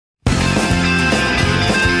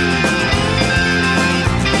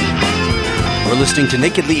listening to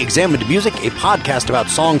Nakedly Examined Music, a podcast about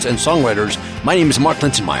songs and songwriters. My name is Mark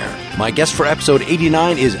Linsenmeyer. My guest for episode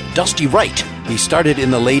 89 is Dusty Wright. He started in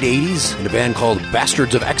the late 80s in a band called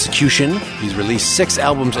Bastards of Execution. He's released 6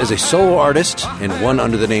 albums as a solo artist and one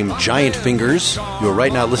under the name Giant Fingers. You are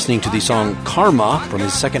right now listening to the song Karma from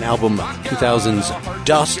his second album, 2000's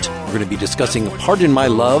Dust. We're going to be discussing Pardon My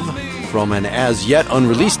Love from an as-yet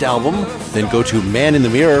unreleased album, then go to Man in the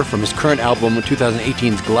Mirror from his current album,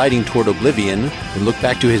 2018's Gliding Toward Oblivion, and look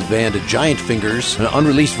back to his band Giant Fingers, an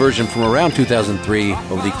unreleased version from around 2003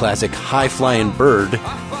 of the classic High Flying Bird,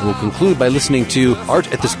 and we'll conclude by listening to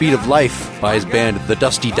Art at the Speed of Life by his band The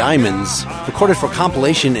Dusty Diamonds, recorded for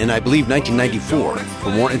compilation in, I believe, 1994. For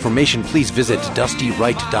more information, please visit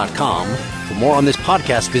dustywright.com. For more on this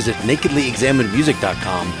podcast, visit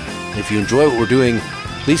nakedlyexaminedmusic.com. And if you enjoy what we're doing,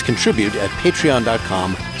 please contribute at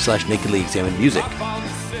patreon.com/nakedlyexaminedmusic.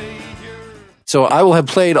 So I will have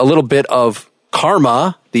played a little bit of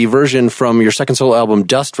Karma, the version from your second solo album,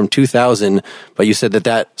 Dust, from 2000, but you said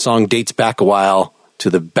that song dates back a while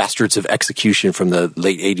to the Bastards of Execution from the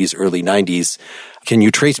late 80s, early 90s. Can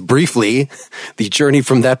you trace briefly the journey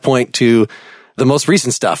from that point to the most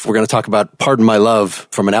recent stuff? We're going to talk about Pardon My Love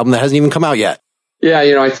from an album that hasn't even come out yet.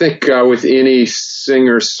 Yeah, I think with any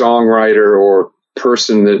singer-songwriter or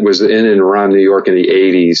person that was in and around New York in the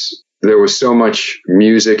 80s, there was so much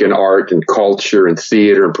music and art and culture and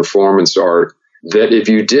theater and performance art that if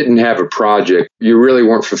you didn't have a project, you really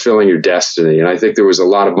weren't fulfilling your destiny. And I think there was a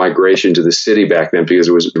lot of migration to the city back then because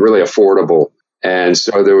it was really affordable. And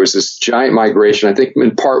so there was this giant migration. I think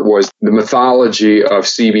in part was the mythology of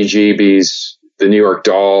CBGB's, the New York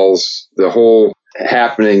Dolls, the whole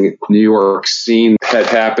happening New York scene had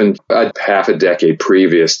happened half a decade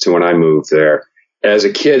previous to when I moved there. As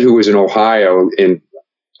a kid who was in Ohio in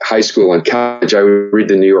high school and college, I would read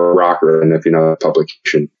the New York Rocker, and if you know the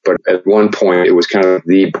publication. But at one point, it was kind of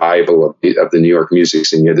the Bible of the New York music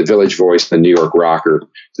scene. You had the Village Voice, the New York Rocker.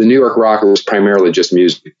 The New York Rocker was primarily just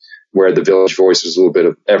music, where the Village Voice was a little bit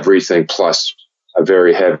of everything plus a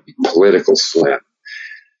very heavy political slant.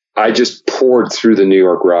 I just poured through the New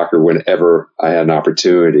York Rocker whenever I had an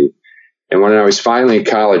opportunity. And when I was finally in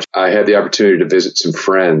college, I had the opportunity to visit some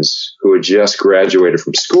friends who had just graduated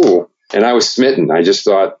from school. And I was smitten. I just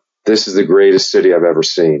thought, this is the greatest city I've ever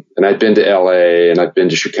seen. And I'd been to LA and I'd been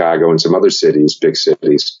to Chicago and some other cities, big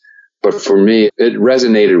cities. But for me, it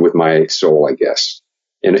resonated with my soul, I guess.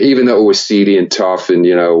 And even though it was seedy and tough and,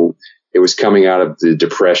 it was coming out of the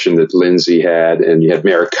depression that Lindsay had, and you had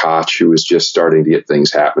Mayor Koch, who was just starting to get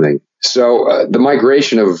things happening. So the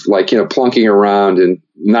migration of plunking around in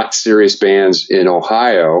not serious bands in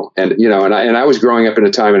Ohio, and I was growing up in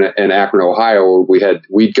a time in Akron, Ohio, where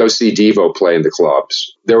we'd go see Devo play in the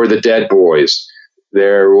clubs. There were the Dead Boys.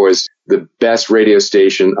 There was the best radio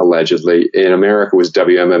station, allegedly, in America was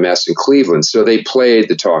WMMS in Cleveland. So they played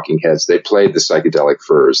the Talking Heads. They played the Psychedelic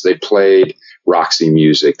Furs. They played Roxy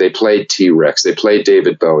Music. They played T-Rex. They played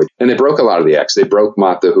David Bowie. And they broke a lot of the acts. They broke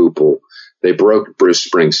Mott the Hoople. They broke Bruce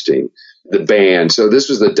Springsteen, the band. So this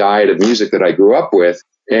was the diet of music that I grew up with.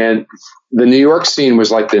 And the New York scene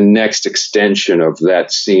was like the next extension of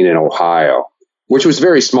that scene in Ohio, which was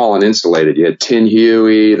very small and insulated. You had Tin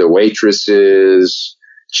Huey, the Waitresses,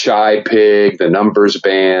 Chai Pig, the Numbers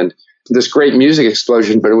Band, this great music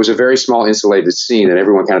explosion, but it was a very small insulated scene and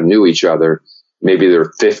everyone kind of knew each other. Maybe there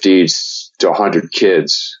were 50 to 100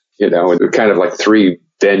 kids, and there were kind of like 3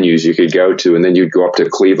 venues you could go to. And then you'd go up to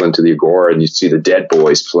Cleveland to the Agora and you'd see the Dead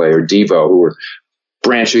Boys play or Devo, who were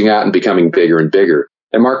branching out and becoming bigger and bigger.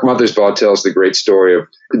 And Mark Mothersbaugh tells the great story of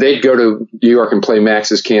they'd go to New York and play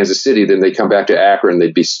Max's Kansas City. Then they'd come back to Akron.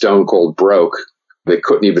 They'd be stone cold broke. They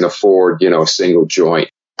couldn't even afford, a single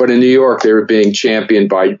joint. But in New York, they were being championed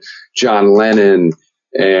by John Lennon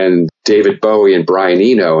and David Bowie and Brian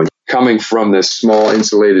Eno. And coming from this small,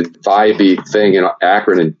 insulated, vibey thing in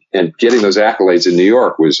Akron and getting those accolades in New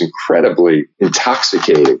York was incredibly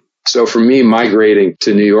intoxicating. So for me, migrating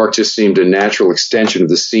to New York just seemed a natural extension of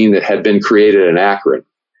the scene that had been created in Akron.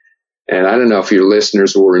 And I don't know if your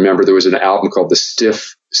listeners will remember, there was an album called the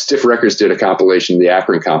Stiff Records did a compilation, the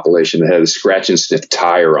Akron compilation, that had a Scratch and Sniff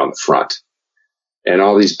tire on the front. And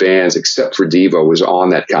all these bands, except for Devo, was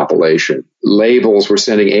on that compilation. Labels were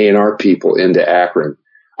sending A&R people into Akron.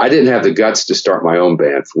 I didn't have the guts to start my own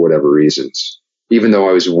band for whatever reasons, even though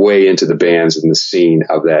I was way into the bands and the scene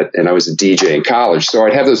of that. And I was a DJ in college. So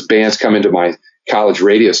I'd have those bands come into my college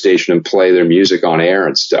radio station and play their music on air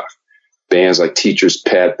and stuff. Bands like Teacher's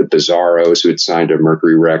Pet, the Bizarros, who had signed to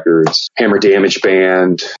Mercury Records, Hammer Damage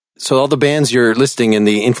Band. So all the bands you're listing and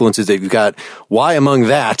the influences that you've got, why among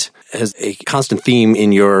that has a constant theme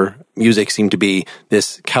in your music seemed to be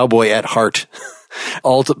this cowboy at heart,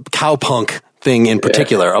 cowpunk thing in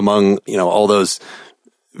particular among, all those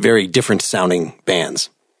very different sounding bands.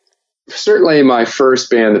 Certainly my first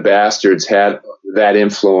band, the Bastards, had that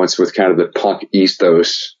influence with kind of the punk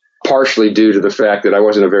ethos, partially due to the fact that I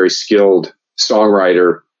wasn't a very skilled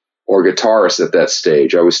songwriter or guitarist at that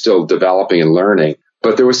stage. I was still developing and learning.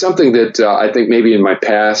 But there was something that I think maybe in my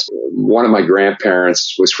past, one of my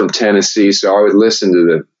grandparents was from Tennessee, so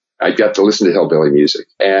I got to listen to hillbilly music.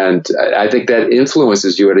 And I think that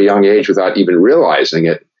influences you at a young age without even realizing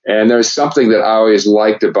it. And there's something that I always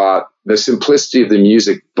liked about the simplicity of the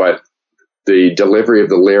music, but the delivery of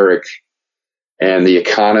the lyric and the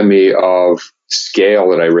economy of scale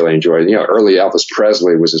that I really enjoyed. Early Elvis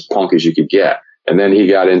Presley was as punk as you could get. And then he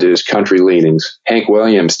got into his country leanings. Hank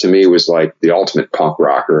Williams, to me, was like the ultimate punk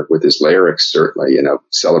rocker with his lyrics, certainly,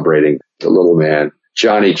 celebrating the little man.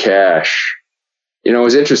 Johnny Cash. It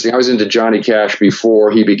was interesting. I was into Johnny Cash before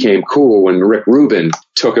he became cool when Rick Rubin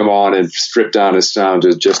took him on and stripped down his sound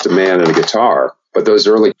to just a man and a guitar. But those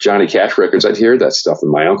early Johnny Cash records, I'd hear that stuff,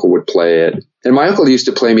 and my uncle would play it. And my uncle used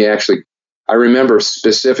to play me, actually, I remember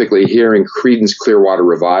specifically hearing Creedence Clearwater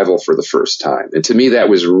Revival for the first time. And to me, that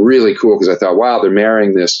was really cool because I thought, wow, they're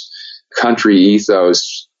marrying this country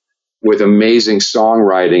ethos with amazing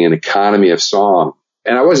songwriting and economy of song.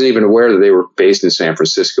 And I wasn't even aware that they were based in San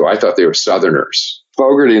Francisco. I thought they were Southerners.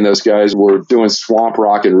 Fogerty and those guys were doing swamp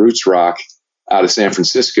rock and roots rock out of San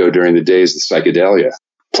Francisco during the days of psychedelia.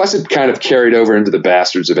 Plus, it kind of carried over into the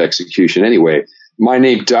Bastards of Execution anyway. My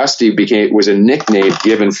name, Dusty, was a nickname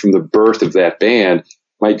given from the birth of that band.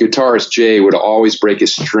 My guitarist, Jay, would always break a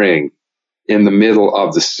string in the middle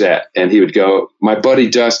of the set, and he would go, my buddy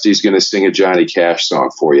Dusty's going to sing a Johnny Cash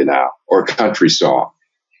song for you now, or a country song.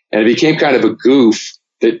 And it became kind of a goof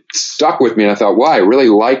that stuck with me, and I thought, wow, I really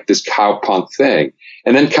like this cowpunk thing.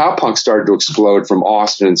 And then cowpunk started to explode from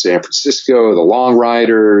Austin and San Francisco, the Long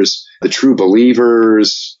Riders, the True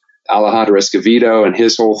Believers, Alejandro Escovedo and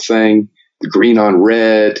his whole thing, the Green on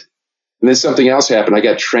Red. And then something else happened. I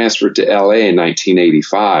got transferred to LA in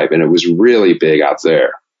 1985, and it was really big out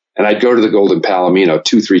there. And I'd go to the Golden Palomino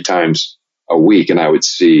 2-3 times a week, and I would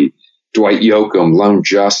see Dwight Yoakam, Lone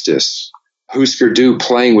Justice, Husker Du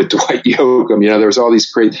playing with Dwight Yoakam. There was all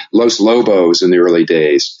these great Los Lobos in the early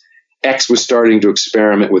days. X was starting to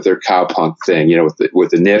experiment with their cowpunk thing, with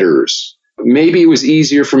the Knitters. Maybe it was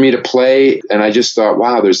easier for me to play, and I just thought,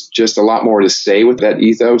 wow, there's just a lot more to say with that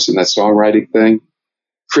ethos and that songwriting thing.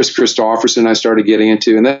 Chris Christopherson I started getting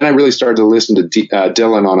into, and then I really started to listen to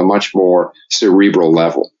Dylan on a much more cerebral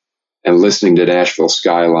level, and listening to Nashville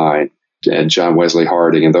Skyline and John Wesley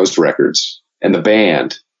Harding and those records, and the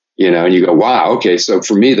band, and you go, wow, okay, so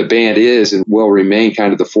for me, the band is and will remain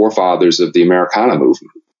kind of the forefathers of the Americana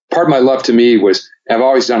movement. Part of my love to me was I've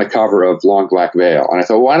always done a cover of Long Black Veil. And I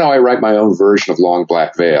thought, why don't I write my own version of Long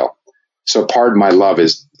Black Veil? So part of my love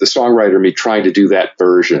is the songwriter me trying to do that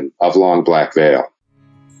version of Long Black Veil.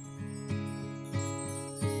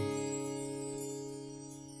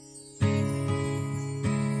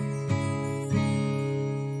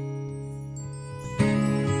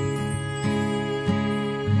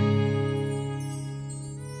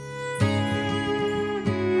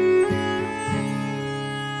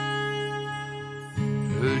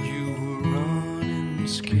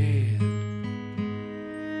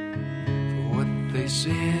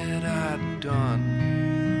 Said I'd done,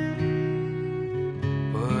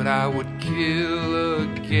 but I would kill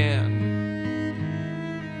again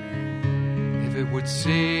if it would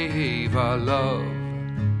save our love.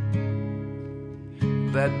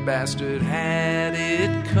 That bastard had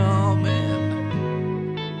it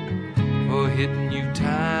coming, for hitting you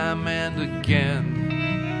time and again.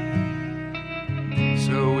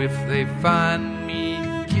 So if they find me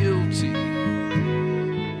guilty,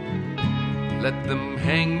 let them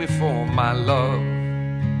hang me for my love.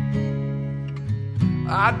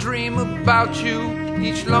 I dream about you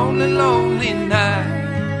each lonely, lonely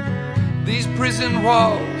night. These prison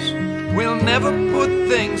walls will never put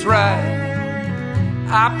things right.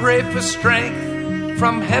 I pray for strength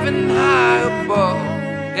from heaven high above,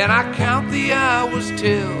 and I count the hours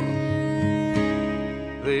till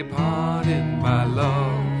they part in my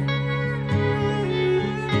love.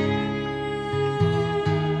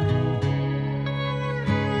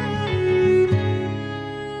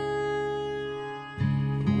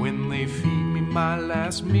 My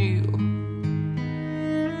last meal,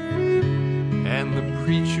 and the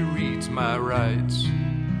preacher reads my rights,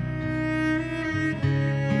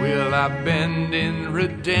 will I bend in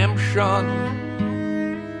redemption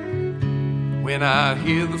when I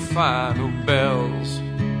hear the final bells?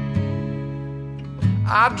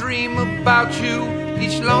 I dream about you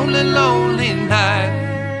each lonely, lonely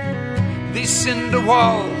night. These cinder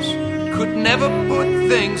walls could never put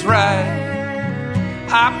things right.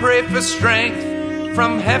 I pray for strength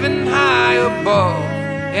from heaven high above,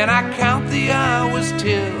 and I count the hours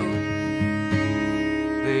till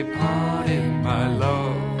they part in my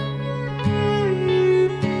love.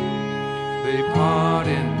 They part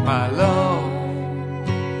in my love.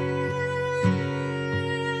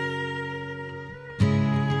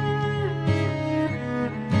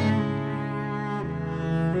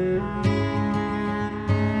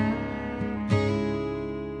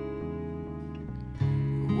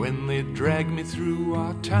 When they drag me through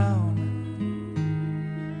our town,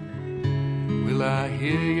 will I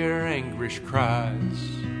hear your anguish cries?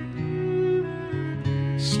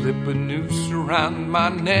 Slip a noose around my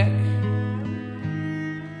neck.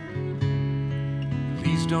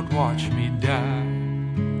 Please don't watch me die.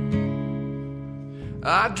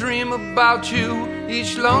 I dream about you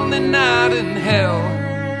each lonely night in hell.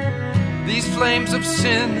 These flames of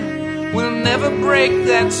sin will never break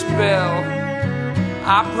that spell.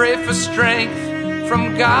 I pray for strength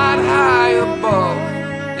from God high above,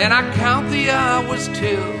 and I count the hours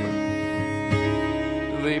till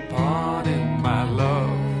they part in my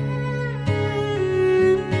love.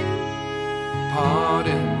 Part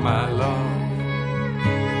in my love.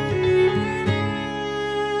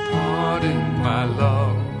 Part in my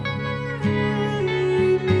love.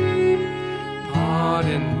 Part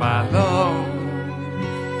in my love.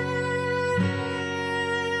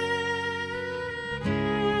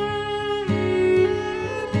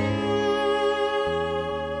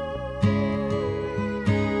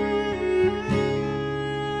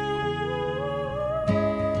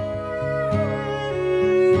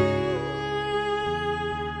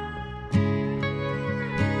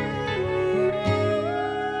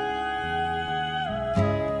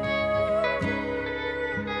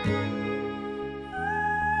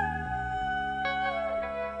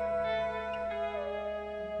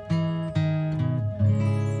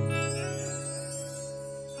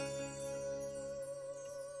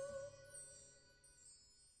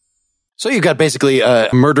 So you've got basically a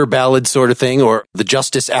murder ballad sort of thing, or the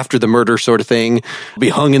justice after the murder sort of thing. Be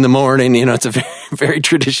hung in the morning. You know, it's a very, very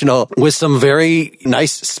traditional with some very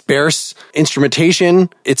nice sparse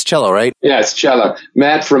instrumentation. It's cello, right? Yeah, it's cello.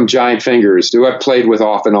 Matt from Giant Fingers, who I've played with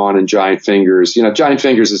off and on in Giant Fingers. You know, Giant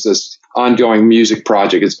Fingers is this ongoing music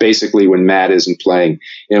project. It's basically when Matt isn't playing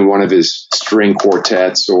in one of his string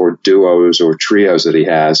quartets or duos or trios that he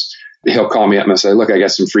has, he'll call me up and say, look, I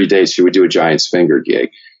got some free dates. Should we do a Giant's Finger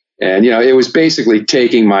gig? And, you know, it was basically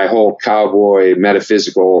taking my whole cowboy,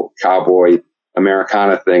 metaphysical cowboy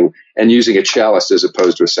Americana thing and using a cellist as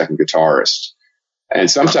opposed to a second guitarist. And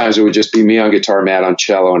sometimes it would just be me on guitar, Matt on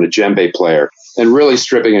cello, and a djembe player, and really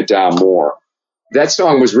stripping it down more. That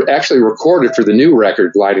song was actually recorded for the new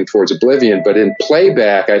record, Gliding Towards Oblivion, but in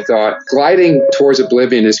playback, I thought Gliding Towards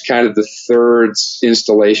Oblivion is kind of the third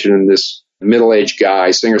installation in this middle-aged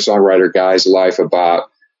guy, singer-songwriter guy's life about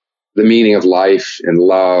the meaning of life and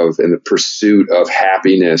love and the pursuit of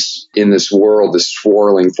happiness in this world, this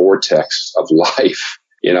swirling vortex of life.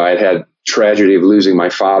 You know, I'd had tragedy of losing my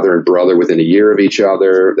father and brother within a year of each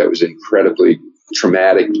other. That was incredibly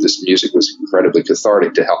traumatic. This music was incredibly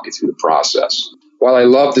cathartic to help me through the process. While I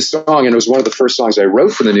loved the song, and it was one of the first songs I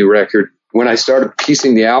wrote for the new record, when I started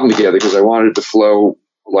piecing the album together, because I wanted it to flow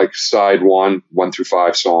like side 1 through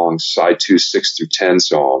 5 songs, side 2, 6 through 10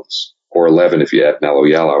 songs, or 11 if you add Mellow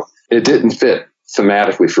Yellow, it didn't fit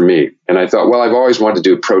thematically for me. And I thought, well, I've always wanted to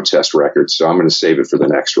do a protest record, so I'm going to save it for the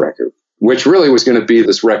next record, which really was going to be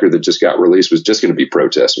this record that just got released was just going to be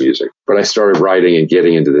protest music. But I started writing and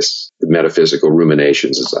getting into this metaphysical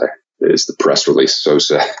ruminations, as the press release so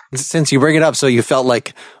said. Since you bring it up, so you felt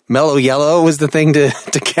like Mellow Yellow was the thing to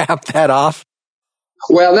cap that off?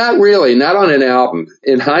 Well, not really, not on an album.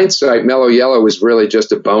 In hindsight, Mellow Yellow was really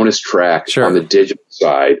just a bonus track on the digital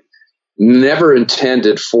side. Never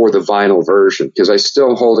intended for the vinyl version, because I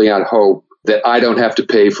still holding out hope that I don't have to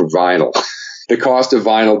pay for vinyl. The cost of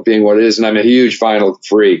vinyl being what it is, and I'm a huge vinyl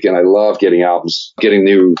freak, and I love getting albums, getting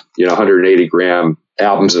new, 180 gram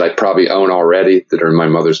albums that I probably own already that are in my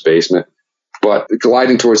mother's basement. But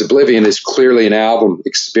Gliding Towards Oblivion is clearly an album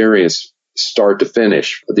experience, start to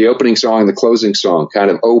finish. The opening song and the closing song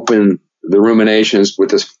kind of open the ruminations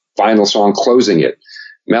with this final song closing it.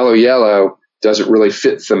 Mellow Yellow doesn't really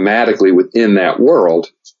fit thematically within that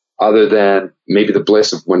world, other than maybe the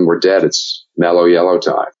bliss of when we're dead. It's Mellow Yellow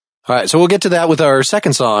time. All right, so we'll get to that with our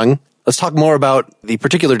second song. Let's talk more about the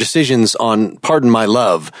particular decisions on Pardon My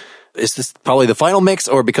Love. Is this probably the final mix,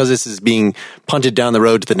 or because this is being punted down the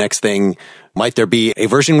road to the next thing, might there be a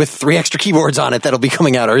version with 3 extra keyboards on it that'll be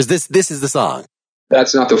coming out, or is this is the song?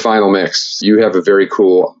 That's not the final mix. You have a very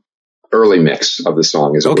cool early mix of the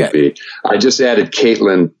song, as it would be. I just added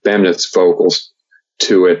Caitlin Bemnitz's vocals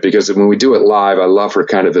to it because when we do it live, I love her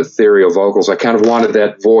kind of ethereal vocals. I kind of wanted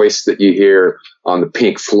that voice that you hear on the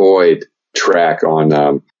Pink Floyd track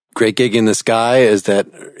on Great Gig in the Sky. Is that,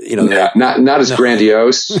 not as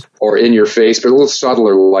grandiose or in your face, but a little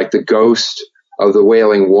subtler, like the ghost of the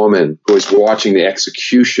wailing woman who is watching the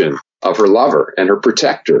execution of her lover and her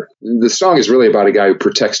protector. The song is really about a guy who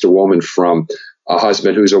protects a woman from a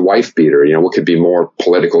husband who's a wife beater. What could be more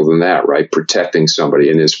political than that, right? Protecting somebody,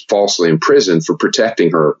 and is falsely imprisoned for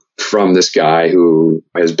protecting her from this guy who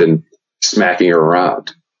has been smacking her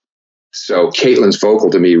around. So Caitlin's vocal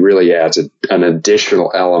to me really adds an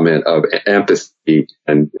additional element of empathy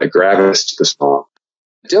and a gravitas to the song.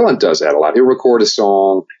 Dylan does that a lot. He'll record a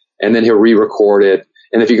song and then he'll re-record it.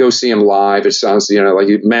 And if you go see him live, it sounds, like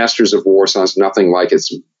Masters of War sounds nothing like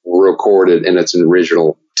it's recorded in its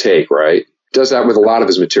original take, right? Does that with a lot of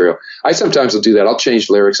his material. I sometimes will do that. I'll change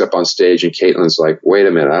lyrics up on stage and Caitlin's like, wait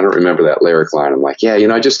a minute, I don't remember that lyric line. I'm like, yeah,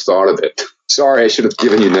 I just thought of it. Sorry, I should have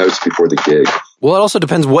given you notes before the gig. Well, it also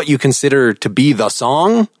depends what you consider to be the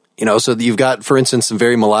song. So you've got, for instance, some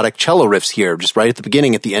very melodic cello riffs here, just right at the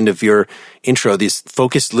beginning, at the end of your intro, this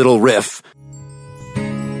focused little riff.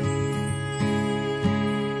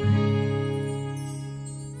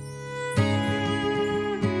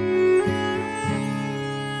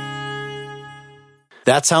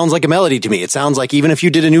 That sounds like a melody to me. It sounds like even if you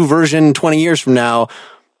did a new version 20 years from now,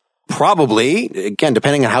 probably, again,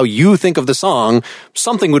 depending on how you think of the song,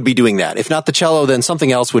 something would be doing that. If not the cello, then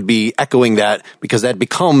something else would be echoing that, because that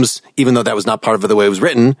becomes, even though that was not part of the way it was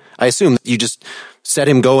written, I assume you just set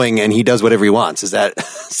him going and he does whatever he wants. Does that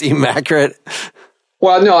seem accurate?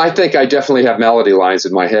 Well, no, I think I definitely have melody lines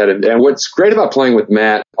in my head. And what's great about playing with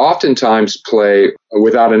Matt, oftentimes play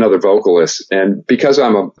without another vocalist. And because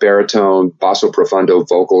I'm a baritone, basso profundo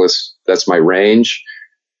vocalist, that's my range.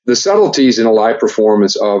 The subtleties in a live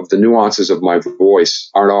performance of the nuances of my voice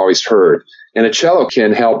aren't always heard. And a cello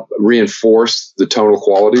can help reinforce the tonal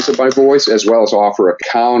qualities of my voice, as well as offer a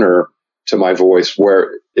counter to my voice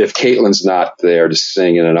where if Caitlin's not there to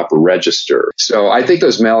sing in an upper register. So I think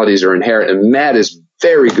those melodies are inherent. And Matt is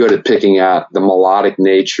very good at picking out the melodic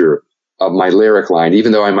nature of my lyric line,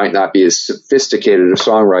 even though I might not be as sophisticated a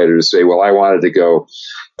songwriter to say, well, I wanted to go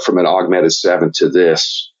from an augmented 7 to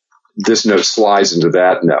this. This note slides into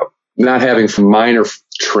that note. Not having minor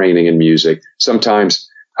training in music, sometimes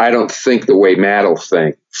I don't think the way Matt will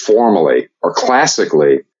think formally or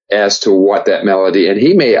classically as to what that melody, and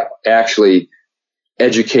he may actually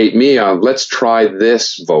educate me on, let's try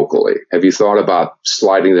this vocally. Have you thought about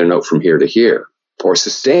sliding the note from here to here, or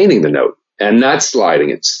sustaining the note and not sliding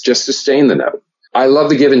it, just sustain the note? I love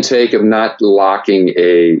the give and take of not locking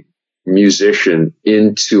a musician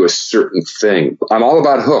into a certain thing. I'm all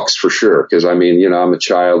about hooks for sure, because I'm a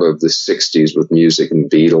child of the 60s with music and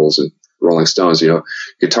Beatles and Rolling Stones,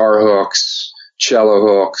 guitar hooks, cello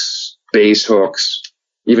hooks, bass hooks,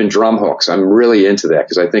 even drum hooks. I'm really into that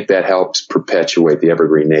because I think that helps perpetuate the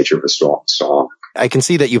evergreen nature of a song. I can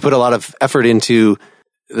see that you put a lot of effort into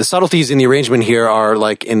the subtleties in the arrangement here. Are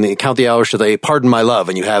like in the Count the Hours to the Pardon My Love,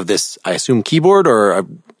 and you have this, I assume, keyboard or a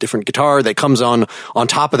different guitar that comes on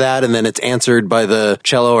top of that, and then it's answered by the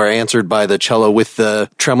cello or answered by the cello with the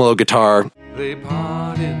tremolo guitar. They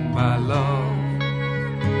pardon my love.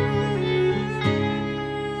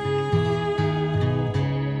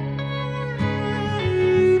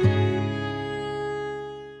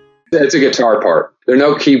 It's a guitar part. There are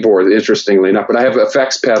no keyboards, interestingly enough, but I have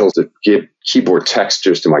effects pedals that give keyboard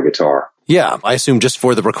textures to my guitar. Yeah, I assume just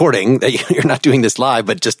for the recording that you're not doing this live,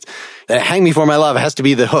 but just Hang Me For My Love has to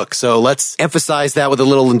be the hook. So let's emphasize that with do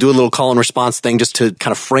a little call and response thing just to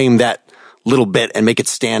kind of frame that little bit and make it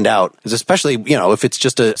stand out. Because especially, if it's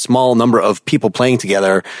just a small number of people playing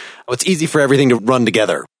together, it's easy for everything to run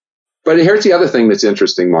together. But here's the other thing that's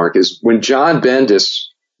interesting, Mark, is when John Bendis,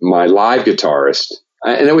 my live guitarist,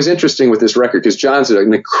 and it was interesting with this record because John's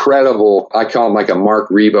an incredible, I call him like a Mark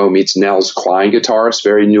Rebo meets Nels Cline guitarist,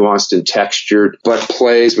 very nuanced and textured, but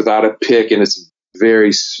plays without a pick, and it's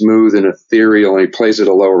very smooth and ethereal, and he plays at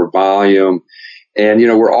a lower volume. And,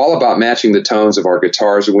 we're all about matching the tones of our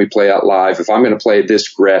guitars when we play out live. If I'm going to play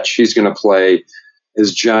this Gretsch, he's going to play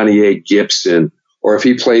his Johnny A. Gibson. Or if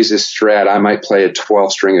he plays his Strat, I might play a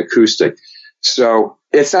 12-string acoustic. So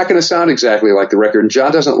it's not going to sound exactly like the record. And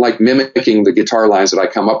John doesn't like mimicking the guitar lines that I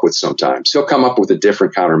come up with sometimes. He'll come up with a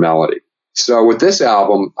different counter melody. So with this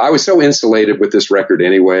album, I was so insulated with this record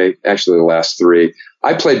anyway, actually the last three.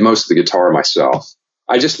 I played most of the guitar myself.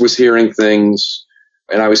 I just was hearing things,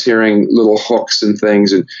 and I was hearing little hooks and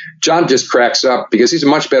things. And John just cracks up because he's a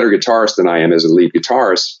much better guitarist than I am as a lead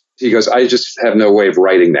guitarist. He goes, I just have no way of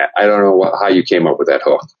writing that. I don't know how you came up with that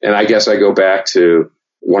hook. And I guess I go back to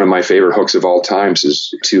one of my favorite hooks of all times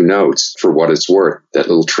is Two Notes, For What It's Worth, that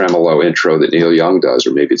little tremolo intro that Neil Young does,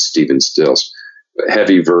 or maybe it's Stephen Stills.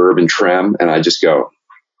 Heavy verb and trem. And I just go,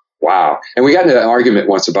 wow. And we got into an argument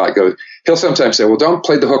once about, he'll sometimes say, well, don't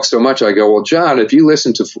play the hook so much. I go, well, John, if you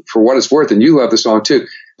listen to For What It's Worth and you love the song too,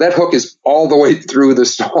 that hook is all the way through the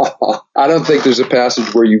song. I don't think there's a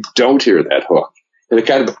passage where you don't hear that hook. And it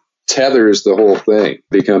kind of tethers the whole thing,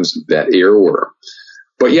 becomes that earworm.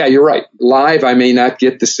 But yeah, you're right. Live, I may not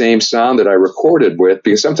get the same sound that I recorded with,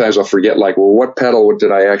 because sometimes I'll forget, like, well, what pedal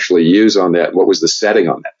did I actually use on that? What was the setting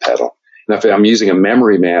on that pedal? And if I'm using a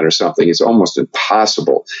Memory Man or something, it's almost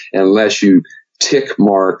impossible unless you tick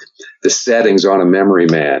mark the settings on a Memory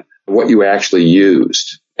Man, what you actually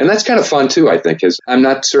used. And that's kind of fun too, I think, because I'm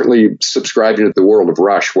not certainly subscribing to the world of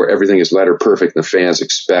Rush where everything is letter perfect and the fans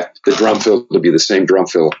expect the drum fill to be the same drum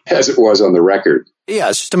fill as it was on the record. Yeah,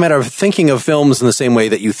 it's just a matter of thinking of films in the same way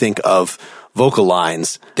that you think of vocal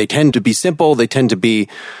lines. They tend to be simple. They tend to be,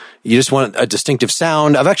 you just want a distinctive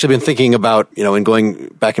sound. I've actually been thinking about, in going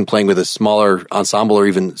back and playing with a smaller ensemble or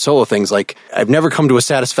even solo things, like I've never come to a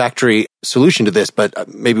satisfactory solution to this,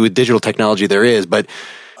 but maybe with digital technology there is, but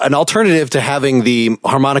an alternative to having the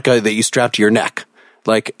harmonica that you strap to your neck.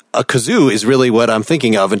 Like a kazoo is really what I'm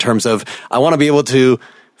thinking of in terms of I want to be able to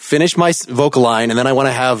finish my vocal line and then I want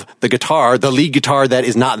to have the guitar, the lead guitar that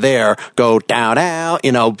is not there, go down,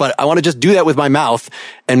 down, but I want to just do that with my mouth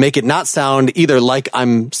and make it not sound either like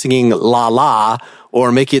I'm singing la la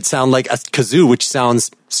or make it sound like a kazoo, which sounds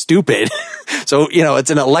stupid. So, it's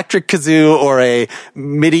an electric kazoo or a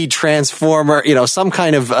MIDI transformer, some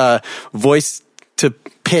kind of voice to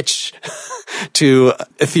pitch to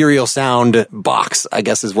ethereal sound box, I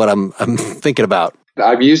guess is what I'm thinking about.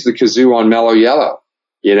 I've used the kazoo on Mellow Yellow,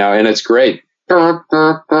 and it's great. And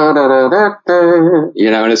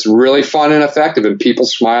it's really fun and effective, and people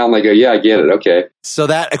smile and they go, yeah, I get it. Okay. So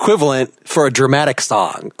that equivalent for a dramatic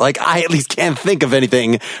song, like I at least can't think of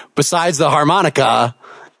anything besides the harmonica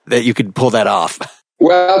that you could pull that off.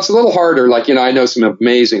 Well, it's a little harder. Like, I know some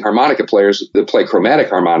amazing harmonica players that play chromatic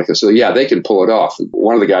harmonica. So, yeah, they can pull it off.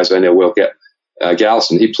 One of the guys I know, Will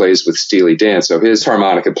Gallison, he plays with Steely Dan. So his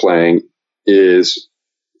harmonica playing is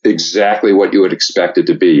exactly what you would expect it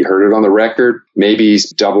to be. You heard it on the record. Maybe he's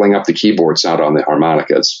doubling up the keyboard sound on the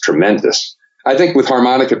harmonica. It's tremendous. I think with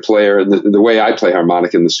harmonica player, and the way I play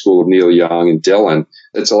harmonica in the school of Neil Young and Dylan,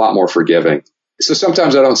 it's a lot more forgiving. So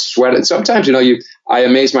sometimes I don't sweat it. Sometimes, I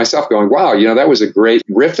amaze myself going, wow, that was a great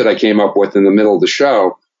riff that I came up with in the middle of the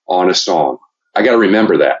show on a song. I got to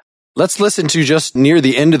remember that. Let's listen to just near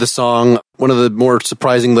the end of the song. One of the more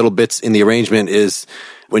surprising little bits in the arrangement is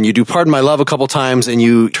when you do Pardon My Love a couple times and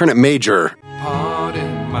you turn it major.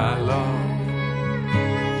 Pardon my love.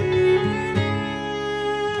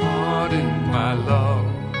 Pardon my love.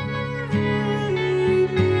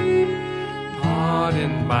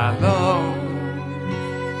 Pardon my love.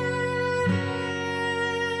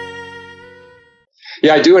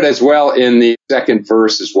 Yeah, I do it as well in the second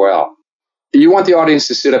verse as well. You want the audience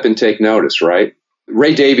to sit up and take notice, right?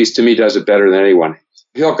 Ray Davies, to me, does it better than anyone.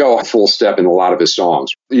 He'll go a full step in a lot of his songs.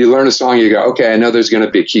 You learn a song, you go, okay, I know there's going to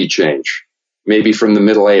be a key change. Maybe from the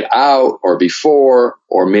middle eight out or before,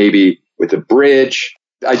 or maybe with a bridge.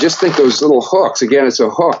 I just think those little hooks, again, it's a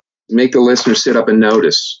hook, make the listener sit up and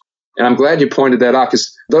notice. And I'm glad you pointed that out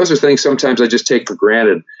because those are things sometimes I just take for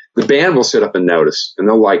granted. The band will sit up and notice and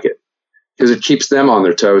they'll like it. Because it keeps them on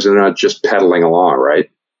their toes and they're not just pedaling along, right?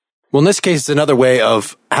 Well, in this case, it's another way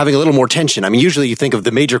of having a little more tension. I mean, usually you think of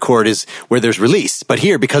the major chord as where there's release. But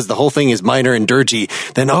here, because the whole thing is minor and dirgy,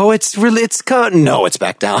 then, it's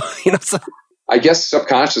back down. So. I guess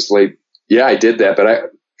subconsciously, yeah, I did that.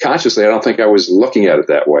 But consciously, I don't think I was looking at it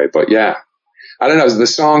that way. But yeah, I don't know. The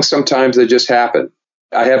songs, sometimes they just happen.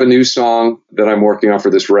 I have a new song that I'm working on for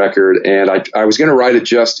this record, and I was going to write it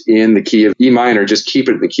just in the key of E minor, just keep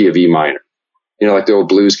it in the key of E minor, like the old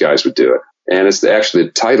blues guys would do it. And it's actually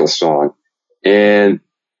the title song. And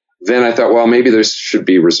then I thought, well, maybe there should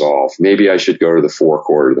be resolve. Maybe I should go to the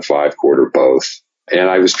 4-chord or the 5-chord or both. And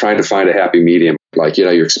I was trying to find a happy medium. Like,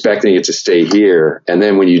 you're expecting it to stay here. And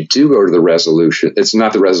then when you do go to the resolution, it's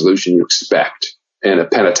not the resolution you expect in a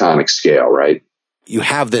pentatonic scale, right? You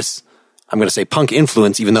have this, I'm going to say punk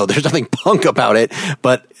influence, even though there's nothing punk about it,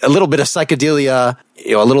 but a little bit of psychedelia,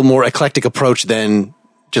 a little more eclectic approach than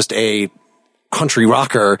just a country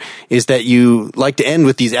rocker is that you like to end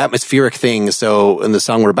with these atmospheric things. So in the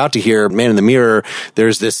song we're about to hear, Man in the Mirror,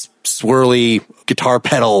 there's this swirly guitar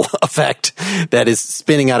pedal effect that is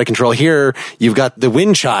spinning out of control. Here, you've got the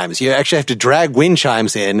wind chimes. You actually have to drag wind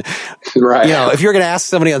chimes in. Right. You know, if you're going to ask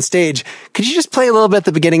somebody on stage, could you just play a little bit at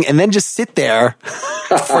the beginning and then just sit there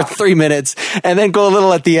for 3 minutes and then go a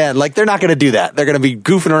little at the end? Like, they're not going to do that. They're going to be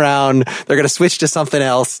goofing around. They're going to switch to something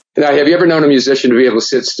else. Now, have you ever known a musician to be able to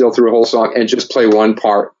sit still through a whole song and just play one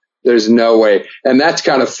part? There's no way. And that's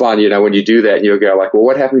kind of fun, you know, when you do that and you'll go like, well,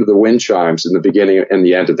 what happened to the wind chimes in the beginning and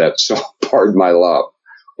the end of that song, Pardon My Love?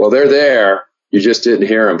 Well, they're there. You just didn't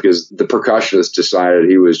hear them because the percussionist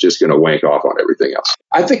decided he was just going to wank off on everything else.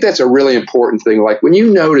 I think that's a really important thing. Like when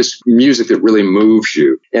you notice music that really moves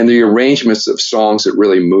you and the arrangements of songs that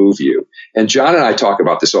really move you. And John and I talk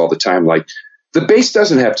about this all the time. Like the bass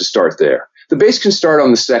doesn't have to start there. The bass can start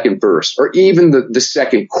on the second verse or even the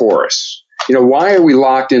second chorus. You know, why are we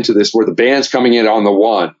locked into this where the band's coming in on the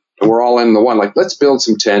one and we're all in the one? Like, let's build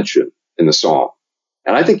some tension in the song.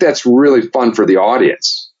 And I think that's really fun for the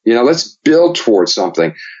audience. You know, let's build towards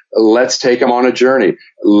something. Let's take them on a journey.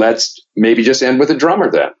 Let's maybe just end with a drummer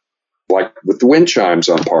then, like with the wind chimes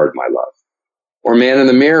on Pardon My Love. Or Man in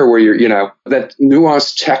the Mirror where you're, you know, that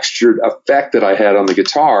nuanced textured effect that I had on the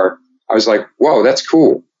guitar. I was like, whoa, that's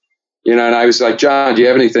cool. You know, and I was like, John, do you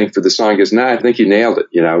have anything for the song? He goes, I think you nailed it.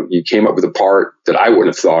 You know, you came up with a part that I wouldn't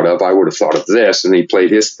have thought of. I would have thought of this. And he played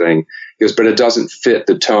his thing. He goes, but it doesn't fit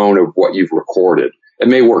the tone of what you've recorded. It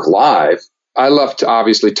may work live. I love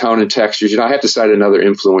obviously tone and textures. You know, I have to cite another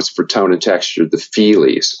influence for tone and texture, the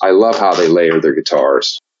Feelies. I love how they layer their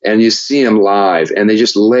guitars. And you see them live and they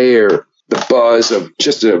just layer the buzz of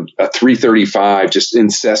just a 335, just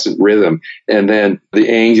incessant rhythm, and then the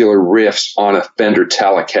angular riffs on a Fender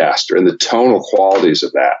Telecaster and the tonal qualities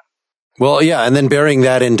of that. Well, yeah, and then burying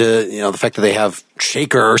that into, you know, the fact that they have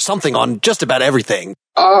shaker or something on just about everything.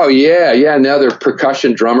 Oh, yeah, another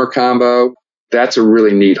percussion drummer combo. That's a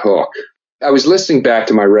really neat hook. I was listening back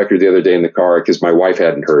to my record the other day in the car because my wife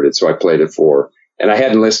hadn't heard it, so I played it for her. And I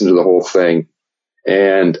hadn't listened to the whole thing.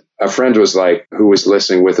 And a friend was like, who was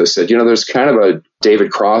listening with us said, you know, there's kind of a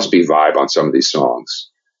David Crosby vibe on some of these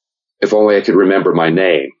songs. If only I could remember my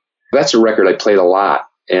name. That's a record I played a lot.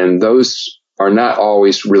 And those are not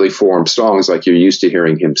always really formed songs like you're used to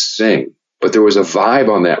hearing him sing. But there was a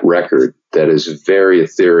vibe on that record that is very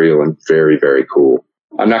ethereal and very, very cool.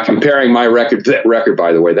 I'm not comparing my record to that record,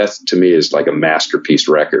 by the way. That to me is like a masterpiece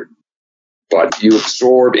record. But you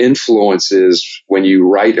absorb influences when you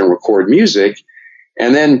write and record music.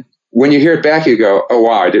 And then when you hear it back, you go, oh,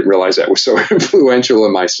 wow, I didn't realize that was so influential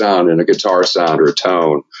in my sound, in a guitar sound or a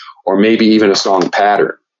tone, or maybe even a song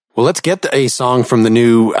pattern. Well, let's get a song from the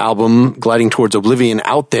new album, Gliding Towards Oblivion,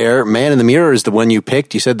 out there. Man in the Mirror is the one you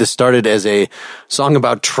picked. You said this started as a song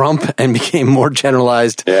about Trump and became more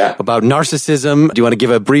generalized about narcissism. Do you want to give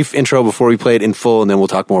a brief intro before we play it in full, and then we'll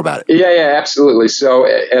talk more about it? Yeah, absolutely. So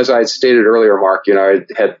as I had stated earlier, Mark, you know, I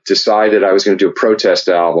had decided I was going to do a protest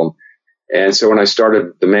album. And so when I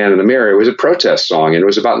started The Man in the Mirror, it was a protest song, and it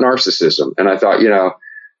was about narcissism. And I thought, you know,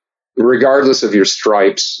 regardless of your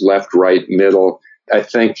stripes, left, right, middle, I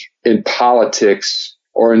think in politics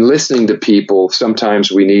or in listening to people, sometimes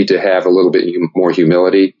we need to have a little bit more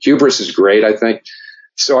humility. Hubris is great, I think.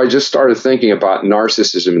 So I just started thinking about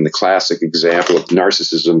narcissism in the classic example of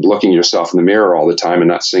narcissism, looking yourself in the mirror all the time and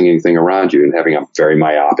not seeing anything around you and having a very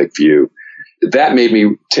myopic view. That made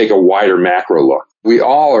me take a wider macro look. We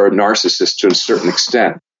all are narcissists to a certain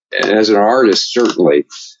extent. And as an artist, certainly,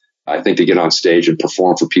 I think to get on stage and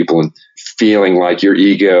perform for people and feeling like your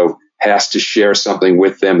ego has to share something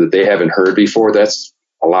with them that they haven't heard before, that's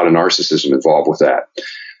a lot of narcissism involved with that.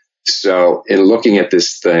 So in looking at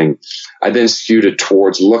this thing, I then skewed it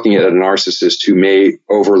towards looking at a narcissist who may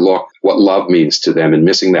overlook what love means to them and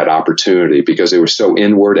missing that opportunity because they were so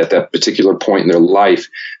inward at that particular point in their life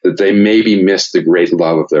that they maybe missed the great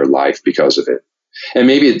love of their life because of it. And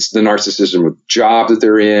maybe it's the narcissism of the job that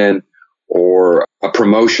they're in or a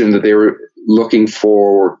promotion that they were looking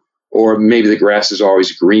for, or maybe the grass is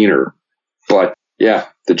always greener. But yeah,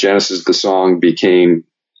 the genesis of the song became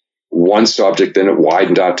one subject, then it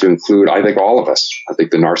widened out to include, I think, all of us. I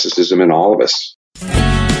think the narcissism in all of us.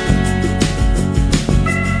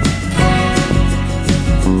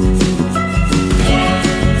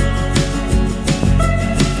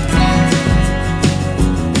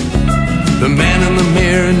 The man in the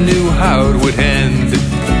mirror knew how it would end.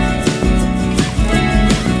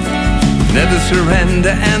 Never surrender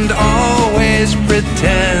and always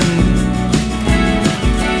pretend.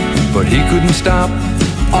 But he couldn't stop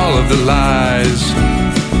all of the lies.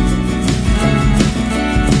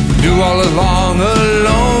 Knew all along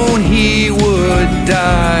alone he would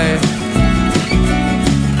die.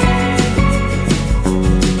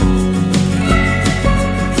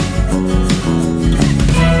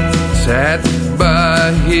 Sat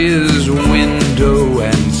by his window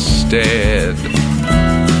and stared,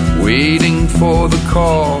 waiting for the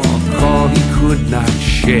call he could not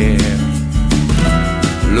share.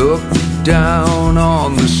 Looked down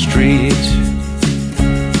on the street,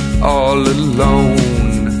 all alone.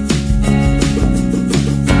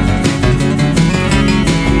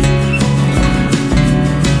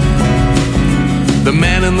 The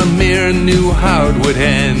man in the mirror knew how it would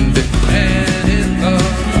end. Man in the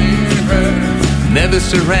mirror, never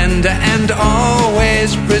surrender and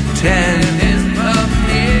always pretend. In the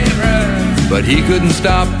mirror, but he couldn't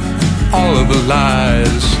stop all of the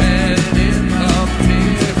lies. Man in the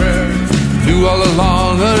mirror, knew all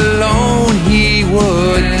along alone he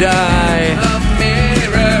would die. In the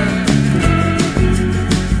mirror,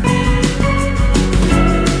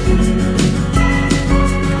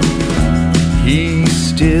 he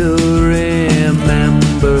still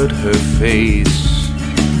remembered her face,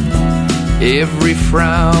 every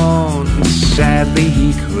frown sadly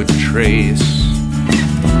he could trace,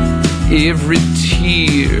 every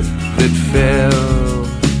tear that fell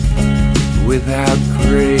without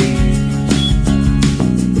grace.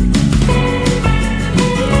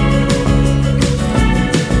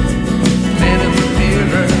 Man in the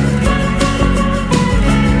mirror,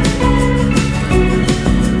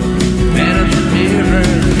 man in the mirror, man in the mirror,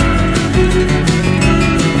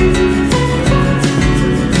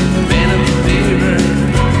 man in the mirror.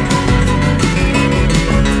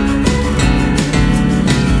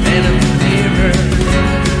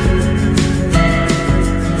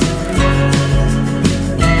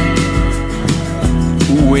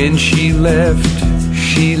 When she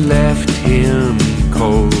left him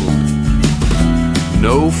cold.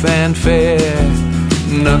 No fanfare,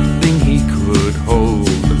 nothing he could hold.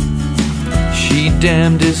 She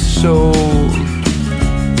damned his soul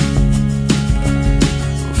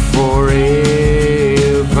forever.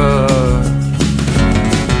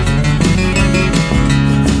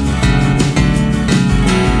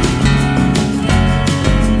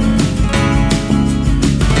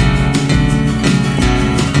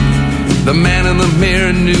 The man in the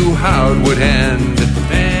mirror knew how it would end.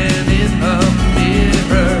 Man in the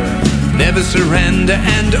mirror, never surrender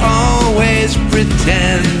and always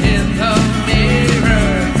pretend. In the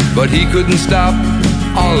mirror, but he couldn't stop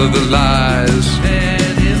all of the lies.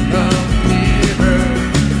 Man in the mirror,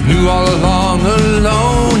 knew all along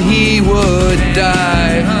alone he would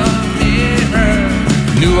die. In the mirror,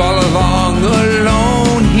 knew all along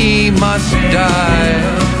alone he must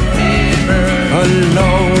die.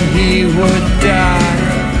 Alone he would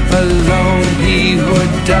die, alone he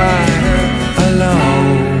would die,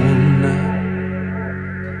 alone.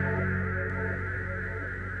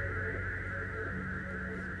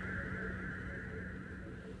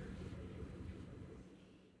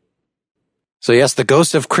 So yes, the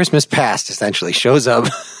ghost of Christmas past essentially shows up.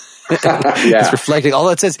 Yeah. It's reflecting all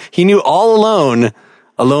that says he knew all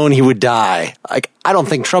alone he would die. Like, I don't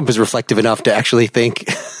think Trump is reflective enough to actually think...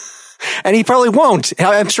 And he probably won't.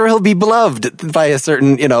 I'm sure he'll be beloved by a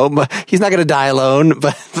certain, he's not going to die alone,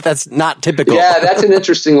 but that's not typical. Yeah, that's an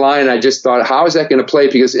interesting line. I just thought, how is that going to play?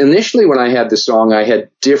 Because initially when I had the song, I had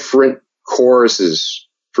different choruses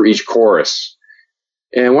for each chorus.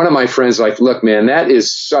 And one of my friends like, look, man, that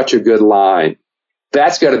is such a good line.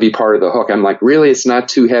 That's got to be part of the hook. I'm like, really? It's not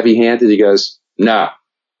too heavy-handed? He goes, no.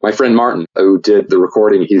 My friend Martin, who did the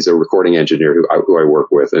recording, he's a recording engineer who I work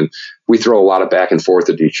with, and we throw a lot of back and forth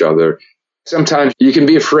at each other. Sometimes you can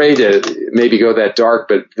be afraid to maybe go that dark,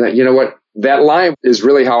 but you know what? That line is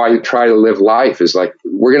really how I try to live life, is like,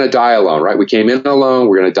 we're going to die alone, right? We came in alone,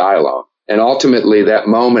 we're going to die alone. And ultimately, that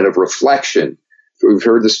moment of reflection, we've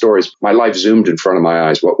heard the stories, my life zoomed in front of my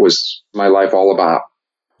eyes. What was my life all about?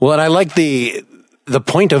 Well, and I like the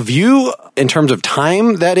point of view in terms of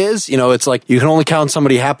time, that is. It's like you can only count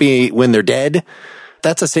somebody happy when they're dead.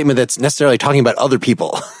 That's a statement that's necessarily talking about other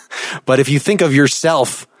people. But if you think of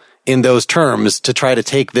yourself in those terms, to try to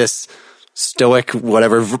take this stoic,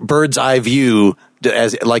 whatever, bird's eye view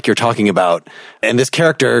as like you're talking about, and this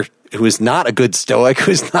character who is not a good stoic,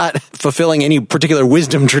 who's not fulfilling any particular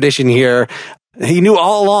wisdom tradition here, he knew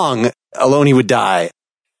all alone he would die.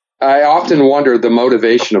 I often wonder the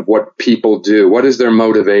motivation of what people do. What is their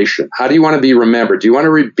motivation? How do you want to be remembered? Do you want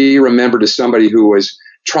to be remembered as somebody who was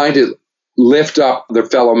trying to lift up their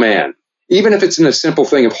fellow man? Even if it's in a simple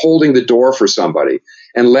thing of holding the door for somebody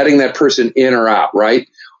and letting that person in or out, right?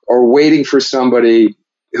 Or waiting for somebody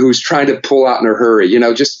who's trying to pull out in a hurry.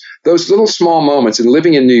 Just those little small moments. And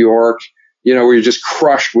living in New York, where you're just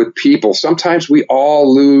crushed with people. Sometimes we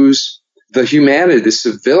all lose the humanity, the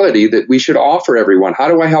civility that we should offer everyone. How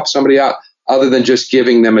do I help somebody out other than just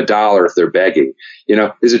giving them $1 if they're begging?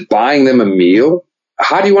 Is it buying them a meal?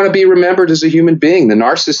 How do you want to be remembered as a human being? The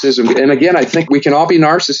narcissism. And again, I think we can all be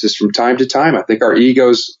narcissists from time to time. I think our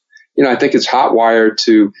egos, I think it's hotwired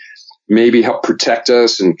to maybe help protect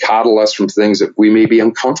us and coddle us from things that we may be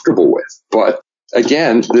uncomfortable with. But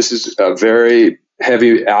again, this is a very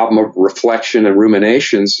heavy album of reflection and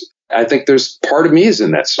ruminations. I think there's part of me is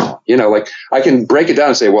in that song. I can break it down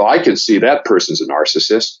and say, well, I can see that person's a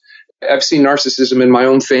narcissist. I've seen narcissism in my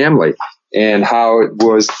own family and how it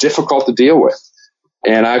was difficult to deal with.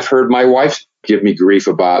 And I've heard my wife give me grief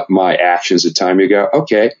about my actions at time. You go,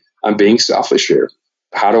 okay, I'm being selfish here.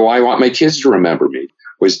 How do I want my kids to remember me?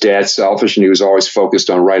 Was Dad selfish and he was always focused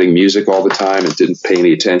on writing music all the time and didn't pay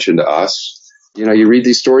any attention to us? You read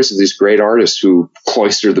these stories of these great artists who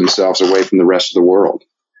cloistered themselves away from the rest of the world.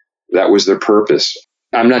 That was their purpose.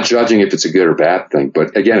 I'm not judging if it's a good or bad thing,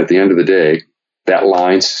 but again, at the end of the day, that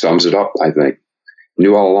line sums it up, I think.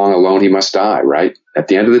 Knew all along alone he must die, right? At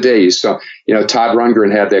the end of the day, Todd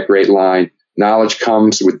Rundgren had that great line, knowledge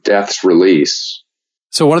comes with death's release.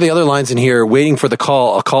 So one of the other lines in here, waiting for the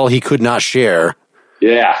call, a call he could not share.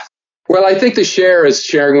 Yeah. Well, I think the share is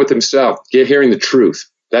sharing with himself, hearing the truth.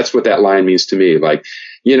 That's what that line means to me.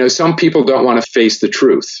 Some people don't want to face the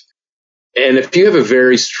truth. And if you have a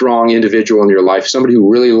very strong individual in your life, somebody who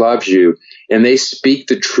really loves you, and they speak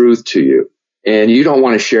the truth to you, and you don't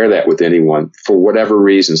want to share that with anyone for whatever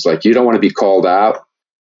reasons, like you don't want to be called out.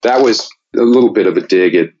 That was a little bit of a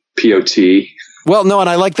dig at POT. Well, no, and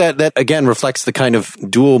I like that. That again reflects the kind of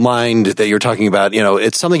dual mind that you're talking about.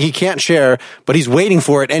 It's something he can't share, but he's waiting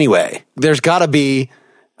for it anyway. There's got to be,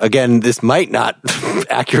 again, this might not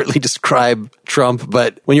accurately describe Trump,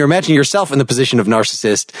 but when you're imagining yourself in the position of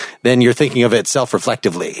narcissist, then you're thinking of it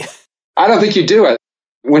self-reflectively. I don't think you do it.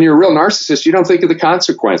 When you're a real narcissist, you don't think of the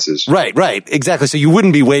consequences. Right, exactly. So you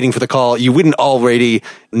wouldn't be waiting for the call. You wouldn't already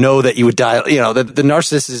know that you would die. The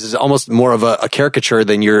narcissist is almost more of a caricature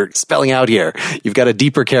than you're spelling out here. You've got a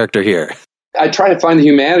deeper character here. I try to find the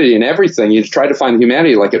humanity in everything. You try to find the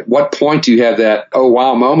humanity. Like at what point do you have that, oh,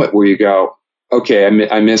 wow moment where you go, okay,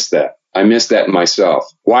 I missed that. I missed that in myself.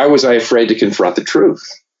 Why was I afraid to confront the truth?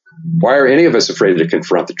 Why are any of us afraid to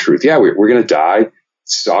confront the truth? Yeah, we're going to die.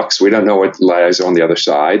 Sucks. We don't know what lies on the other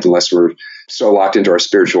side unless we're so locked into our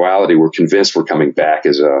spirituality. We're convinced we're coming back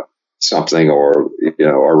as a something, or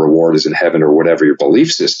our reward is in heaven, or whatever your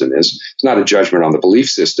belief system is. It's not a judgment on the belief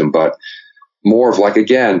system, but more of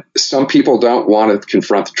again, some people don't want to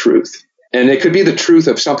confront the truth, and it could be the truth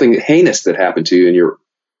of something heinous that happened to you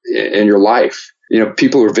in your life.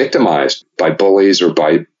 People are victimized by bullies or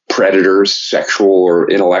by predators, sexual or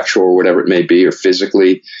intellectual or whatever it may be, or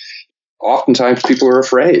physically. Oftentimes people are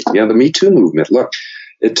afraid. The Me Too movement, look,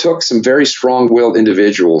 it took some very strong-willed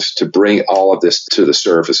individuals to bring all of this to the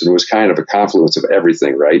surface. And it was kind of a confluence of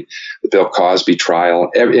everything, right? The Bill Cosby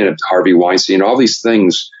trial, and Harvey Weinstein, all these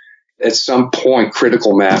things. At some point,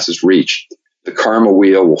 critical mass is reached. The karma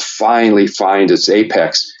wheel will finally find its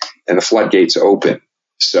apex and the floodgates open.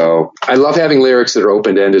 So I love having lyrics that are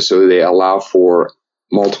open-ended so that they allow for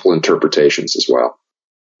multiple interpretations as well.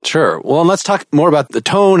 Sure. Well, and let's talk more about the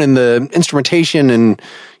tone and the instrumentation and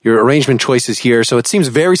your arrangement choices here. So it seems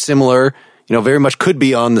very similar, very much could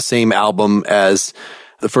be on the same album as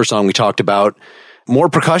the first song we talked about. More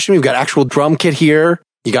percussion. We've got actual drum kit here.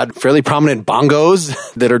 You got fairly prominent bongos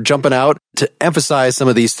that are jumping out to emphasize some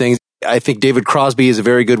of these things. I think David Crosby is a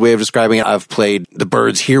very good way of describing it. I've played the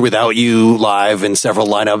Byrds Here Without You live in several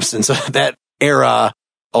lineups. And so that era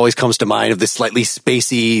always comes to mind of this slightly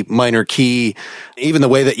spacey minor key. Even the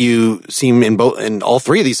way that you seem in all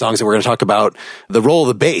three of these songs that we're going to talk about, the role of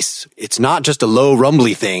the bass. It's not just a low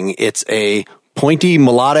rumbly thing. It's a pointy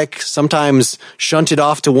melodic, sometimes shunted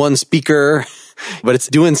off to one speaker, but it's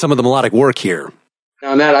doing some of the melodic work here.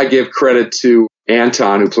 Now, on that, I give credit to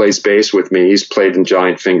Anton, who plays bass with me. He's played in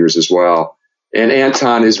Giant Fingers as well. And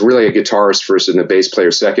Anton is really a guitarist first and a bass player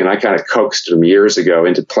second. I kind of coaxed him years ago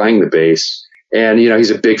into playing the bass. And,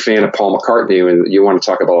 he's a big fan of Paul McCartney, and you want to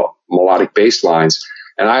talk about melodic bass lines.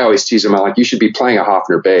 And I always tease him, I'm like, you should be playing a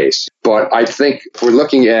Hofner bass. But I think if we're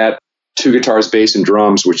looking at two guitars, bass, and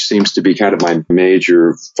drums, which seems to be kind of my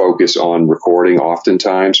major focus on recording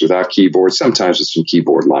oftentimes without keyboards, sometimes with some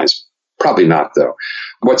keyboard lines. Probably not, though.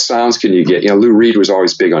 What sounds can you get? Lou Reed was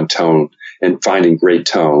always big on tone and finding great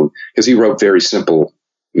tone because he wrote very simple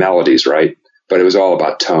melodies, right? But it was all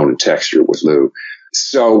about tone and texture with Lou.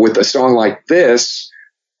 So with a song like this,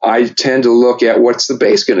 I tend to look at what's the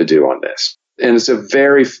bass going to do on this. And it's a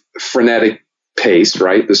very frenetic pace,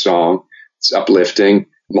 right? The song, it's uplifting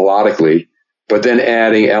melodically, but then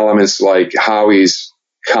adding elements like Howie's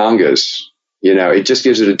congas, it just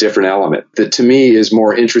gives it a different element that to me is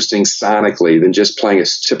more interesting sonically than just playing a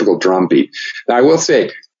typical drum beat. Now, I will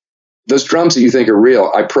say, those drums that you think are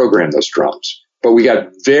real, I programmed those drums, but we got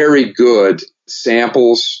very good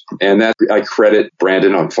samples, and that I credit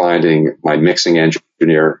Brandon on finding my mixing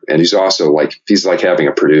engineer. And he's also he's like having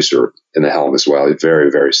a producer in the helm as well. He's a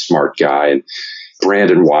very, very smart guy. And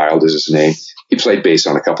Brandon Wild is his name. He played bass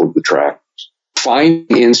on a couple of the tracks. Find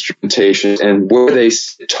instrumentation and where they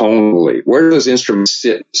sit tonally. Where do those instruments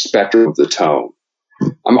sit in the spectrum of the tone?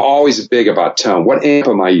 I'm always big about tone. What amp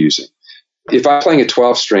am I using? If I'm playing a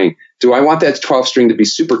 12-string, do I want that 12-string to be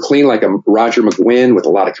super clean like a Roger McGuinn with a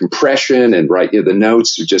lot of compression and the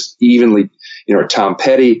notes are just evenly, Tom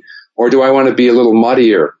Petty? Or do I want to be a little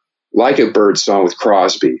muddier like a Bird song with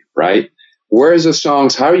Crosby, right? Whereas the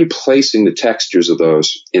songs, how are you placing the textures of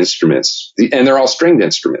those instruments? And they're all stringed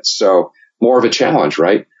instruments, so more of a challenge,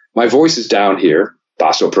 right? My voice is down here,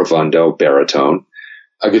 basso profundo, baritone.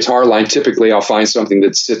 A guitar line, typically I'll find something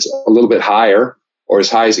that sits a little bit higher or as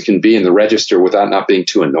high as it can be in the register without not being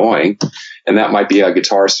too annoying. And that might be a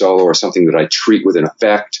guitar solo or something that I treat with an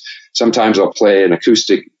effect. Sometimes I'll play an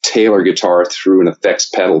acoustic Taylor guitar through an effects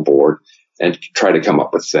pedal board and try to come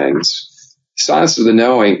up with things. Science of the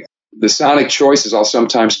Knowing, the sonic choices, I'll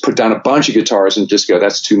sometimes put down a bunch of guitars and just go,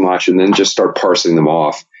 that's too much, and then just start parsing them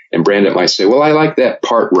off. And Brandon might say, well, I like that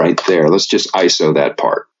part right there. Let's just ISO that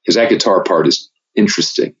part, because that guitar part is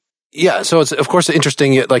interesting. Yeah, so it's, of course,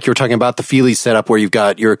 interesting, like you were talking about the Feely setup where you've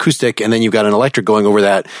got your acoustic and then you've got an electric going over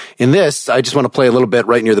that. In this, I just want to play a little bit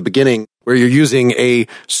right near the beginning where you're using a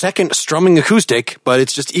second strumming acoustic, but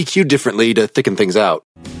it's just EQ'd differently to thicken things out.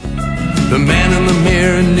 The man in the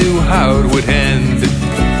mirror knew how it would end.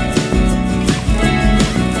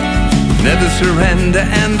 Never surrender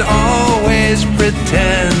and always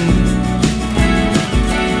pretend.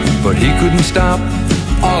 But he couldn't stop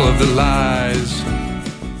all of the lies.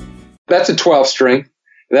 That's a 12-string.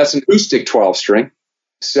 That's an acoustic 12-string.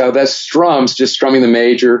 So that's strums, just strumming the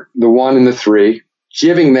major, the 1 and the 3.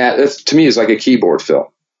 Giving that to me, is like a keyboard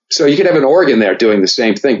fill. So you could have an organ there doing the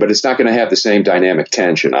same thing, but it's not going to have the same dynamic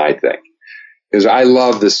tension, I think. Because I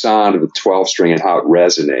love the sound of the 12-string and how it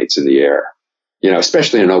resonates in the air,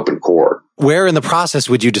 especially in an open chord. Where in the process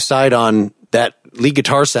would you decide on that lead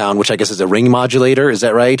guitar sound, which I guess is a ring modulator? Is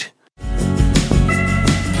that right?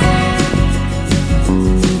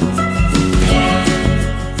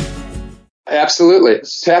 Absolutely.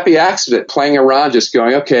 It's a happy accident playing around, just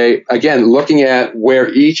going, okay, again, looking at where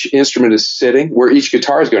each instrument is sitting, where each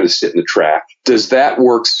guitar is going to sit in the track. Does that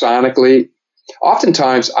work sonically?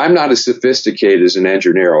 Oftentimes, I'm not as sophisticated as an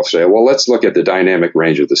engineer. I'll say, well, let's look at the dynamic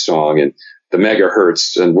range of the song and the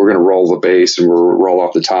megahertz, and we're going to roll the bass and we'll roll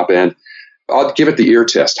off the top end. I'll give it the ear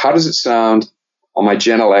test. How does it sound on my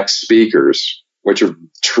Genel X speakers, which are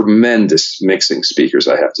tremendous mixing speakers,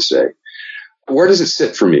 I have to say? Where does it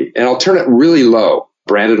sit for me? And I'll turn it really low.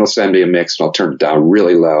 Brandon will send me a mix and I'll turn it down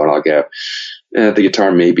really low and I'll go, the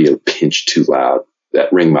guitar may be a pinch too loud,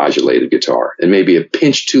 that ring modulated guitar, and maybe a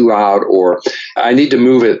pinch too loud, or I need to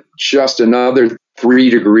move it just another 3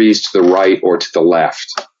 degrees to the right or to the left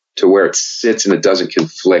to where it sits and it doesn't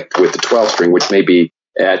conflict with the 12-string, which may be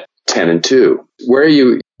at 10 and 2. Where are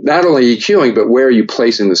you not only EQing, but where are you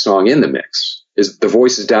placing the song in the mix? Is the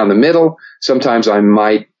voice is down the middle? Sometimes I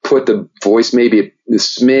might put the voice maybe a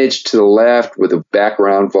smidge to the left with a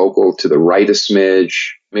background vocal to the right a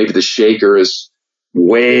smidge. Maybe the shaker is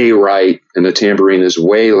way right and the tambourine is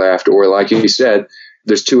way left. Or like you said,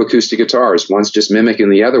 there's 2 acoustic guitars. One's just mimicking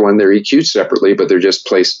the other one. They're EQ'd separately, but they're just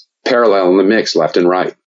placed parallel in the mix, left and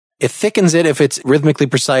right. It thickens it if it's rhythmically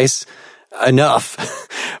precise enough,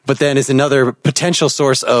 but then is another potential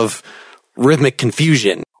source of rhythmic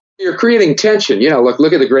confusion. You're creating tension.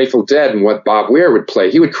 Look at the Grateful Dead and what Bob Weir would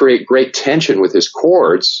play. He would create great tension with his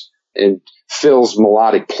chords, and Phil's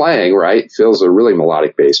melodic playing, right? Phil's a really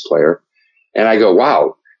melodic bass player. And I go,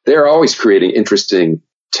 wow, they're always creating interesting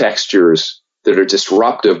textures that are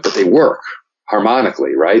disruptive, but they work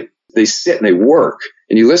harmonically, right? They sit and they work.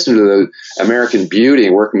 And you listen to the American Beauty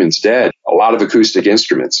and Workman's Dead, a lot of acoustic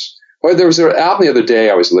instruments. Well, there was an album the other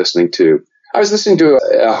day I was listening to. I was listening to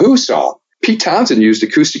a Who song. Pete Townsend used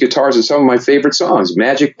acoustic guitars in some of my favorite songs,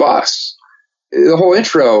 Magic Bus. The whole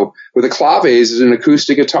intro with the claves is an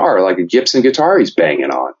acoustic guitar, like a Gibson guitar he's banging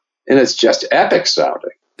on. And it's just epic sounding.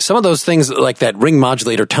 Some of those things, like that ring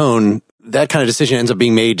modulator tone, that kind of decision ends up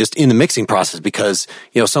being made just in the mixing process because,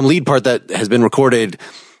 some lead part that has been recorded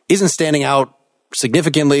isn't standing out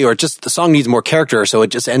significantly, or just the song needs more character. So it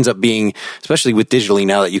just ends up being, especially with digitally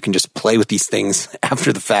now that you can just play with these things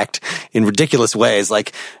after the fact in ridiculous ways.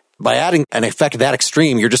 Like by adding an effect that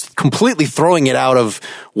extreme, you're just completely throwing it out of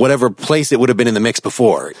whatever place it would have been in the mix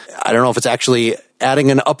before. I don't know if it's actually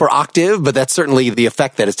adding an upper octave, but that's certainly the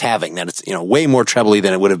effect that it's having, that it's, way more trebly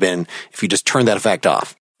than it would have been if you just turned that effect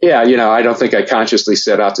off. Yeah, I don't think I consciously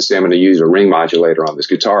set out to say I'm going to use a ring modulator on this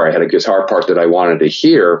guitar. I had a guitar part that I wanted to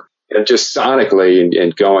hear. And just sonically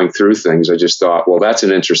and going through things, I just thought, well, that's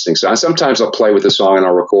an interesting sound. Sometimes I'll play with the song and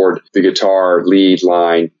I'll record the guitar lead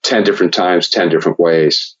line 10 different times, 10 different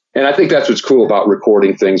ways. And I think that's what's cool about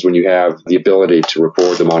recording things when you have the ability to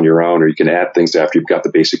record them on your own, or you can add things after you've got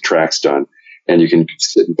the basic tracks done and you can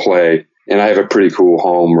sit and play. And I have a pretty cool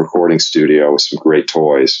home recording studio with some great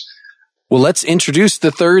toys. Well, let's introduce the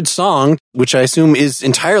third song, which I assume is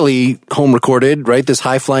entirely home recorded, right? This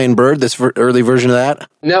High Flying Bird, this early version of that?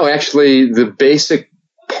 No, actually, the basic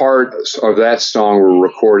parts of that song were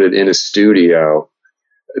recorded in a studio.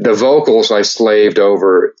 The vocals I slaved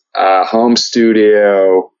over a home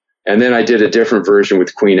studio, and then I did a different version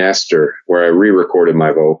with Queen Esther, where I re-recorded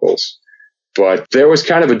my vocals. But there was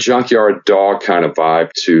kind of a Junkyard Dog kind of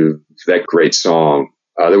vibe to that great song.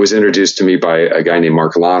 That was introduced to me by a guy named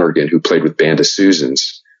Mark Lonergan, who played with Band of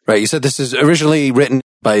Susans. Right. You said this is originally written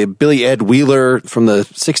by Billy Ed Wheeler from the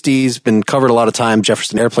 60s, been covered a lot of times,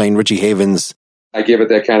 Jefferson Airplane, Richie Havens. I give it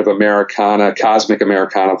that kind of Americana, cosmic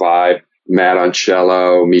Americana vibe, Matt on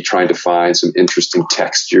cello, me trying to find some interesting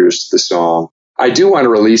textures to the song. I do want to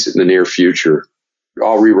release it in the near future.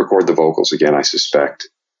 I'll re-record the vocals again, I suspect.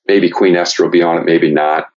 Maybe Queen Esther will be on it, maybe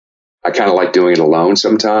not. I kind of like doing it alone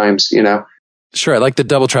sometimes, Sure, I like the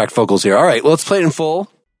double-tracked vocals here. All right, well, let's play it in full.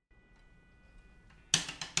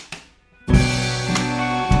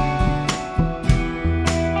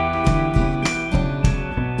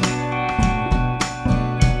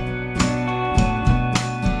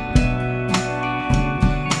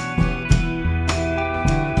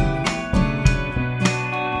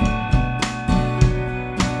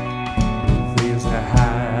 There's a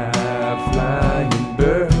high-flying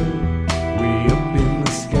bird way up in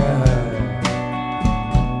the sky.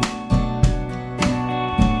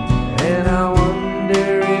 And I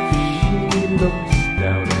wonder if she looks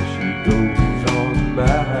down as she goes on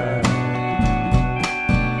by.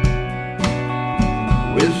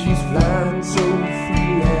 Well, she's flying so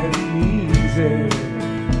free and easy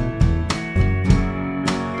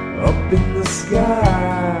up in the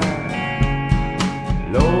sky.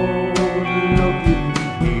 Lord, look at me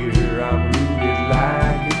here, I'm rooted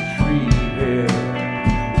like a tree here.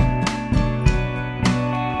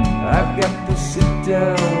 I've got to sit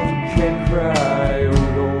down, can't cry, oh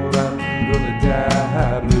Lord, I'm gonna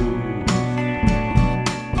die blue.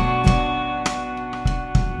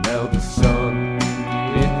 Now the sun,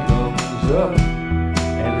 it comes up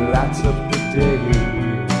and lights up the day.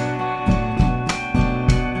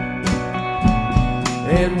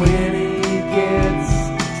 And when he gets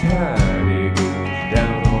tired, he goes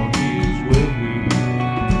down on his way.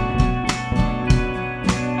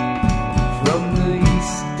 From the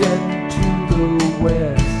east and to the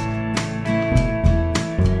west,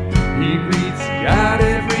 he greets God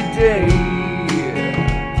every day.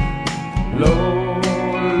 Lord,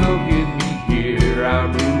 look at me here, I'm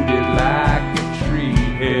rooted like a tree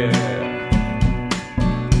here.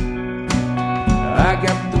 I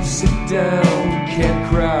got to sit down, can't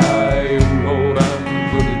cry, oh Lord, I'm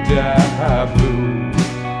gonna die blue.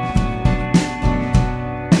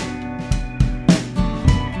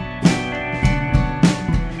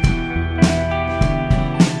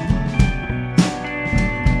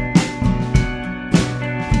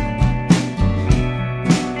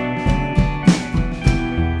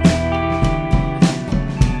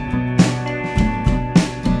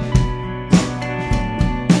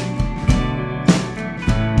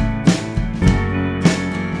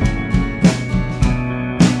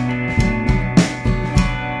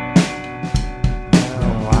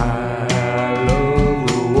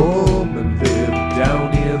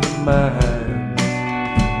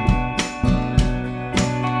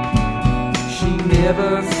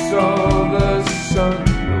 Never saw the sun,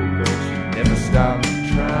 no, no, she never stopped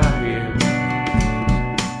trying.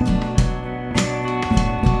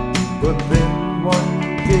 But then one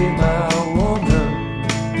day my woman,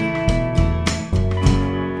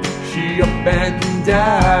 she up and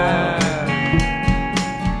died.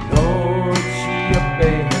 Lord, she up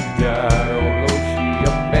and died. Oh Lord, she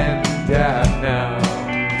up and died now.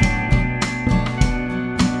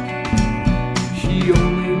 She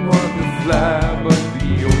only wanted to fly, but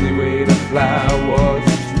the only way to fly was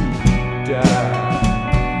to die.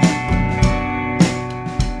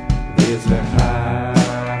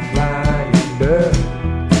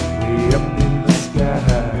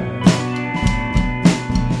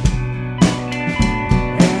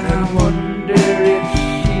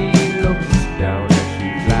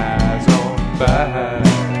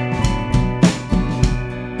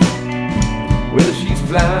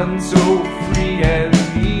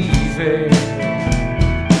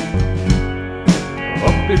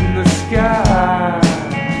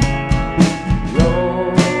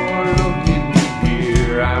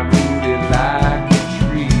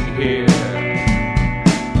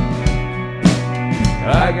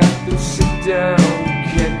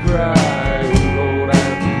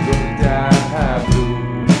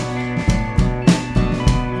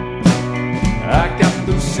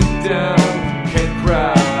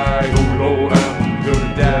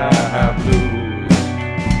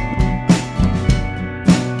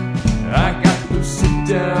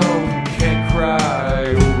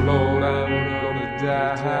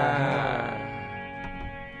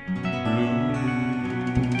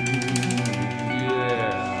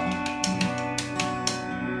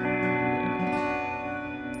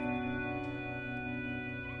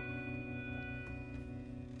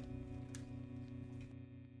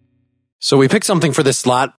 So we picked something for this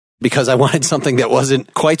slot because I wanted something that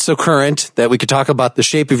wasn't quite so current, that we could talk about the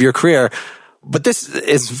shape of your career. But this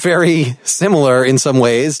is very similar in some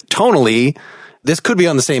ways. Tonally, this could be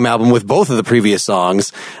on the same album with both of the previous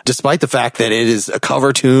songs, despite the fact that it is a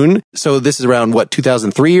cover tune. So this is around,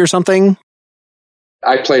 2003 or something?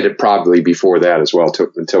 I played it probably before that as well,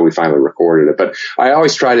 until we finally recorded it. But I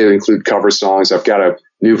always try to include cover songs. I've got a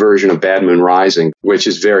new version of Bad Moon Rising, which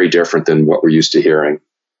is very different than what we're used to hearing,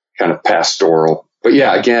 kind of pastoral. But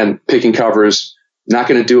yeah, again, picking covers, not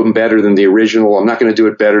going to do them better than the original. I'm not going to do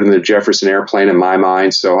it better than the Jefferson Airplane in my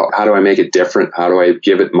mind. So how do I make it different? How do I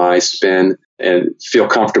give it my spin and feel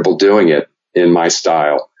comfortable doing it in my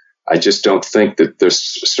style? I just don't think that there's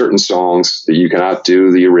certain songs that you can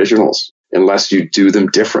outdo the originals unless you do them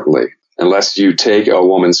differently, unless you take a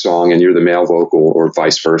woman's song and you're the male vocal or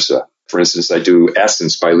vice versa. For instance, I do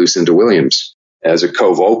Essence by Lucinda Williams as a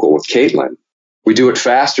co-vocal with Caitlin. We do it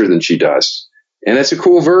faster than she does, and it's a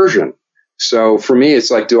cool version. So for me, it's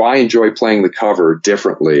like, do I enjoy playing the cover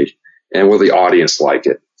differently, and will the audience like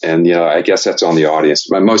it? And, I guess that's on the audience.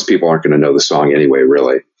 Most people aren't going to know the song anyway,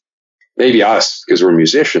 really. Maybe us, because we're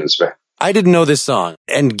musicians. But I didn't know this song.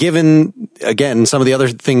 And given, again, some of the other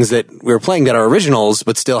things that we were playing that are originals,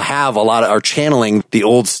 but still have are channeling the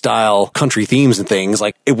old style country themes and things,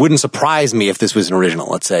 like, it wouldn't surprise me if this was an original,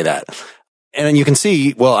 let's say that. And then you can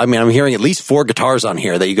see, I'm hearing at least 4 guitars on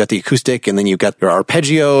here, that you got the acoustic, and then you've got your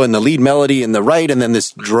arpeggio and the lead melody in the right, and then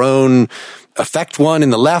this drone effect one in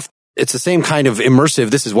the left. It's the same kind of immersive.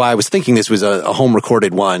 This is why I was thinking this was a home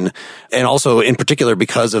recorded one. And also in particular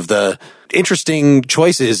because of the interesting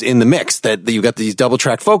choices in the mix, that you've got these double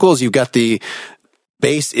track vocals. You've got the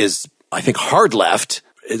bass is, I think, hard left.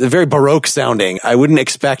 It's very Baroque sounding. I wouldn't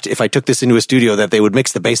expect if I took this into a studio that they would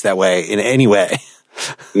mix the bass that way in any way.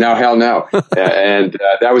 No, hell no. And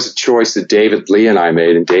that was a choice that David Lee and I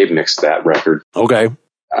made, and Dave mixed that record. Okay.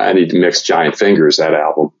 And he mixed Giant Fingers, that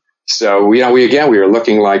album. So, we were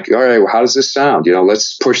looking like, all right, well, how does this sound?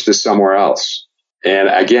 Let's push this somewhere else. And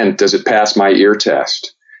again, does it pass my ear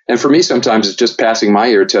test? And for me, sometimes it's just passing my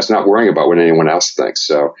ear test, not worrying about what anyone else thinks.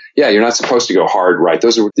 So yeah, you're not supposed to go hard right.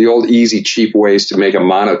 Those are the old easy, cheap ways to make a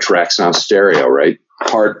mono track sound stereo, right?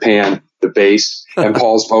 Hard pan the bass and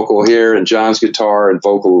Paul's vocal here and John's guitar and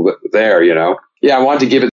vocal there, Yeah, I wanted to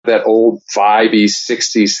give it that old vibey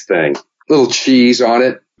 60s thing. Little cheese on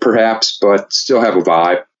it, perhaps, but still have a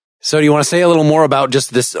vibe. So do you want to say a little more about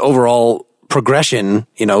just this overall progression,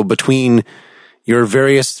 between your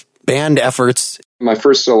various band efforts? My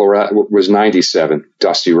first solo was 97,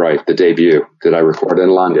 Dusty Wright, the debut that I recorded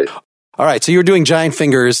in London. All right, so you were doing Giant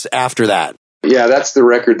Fingers after that. Yeah, that's the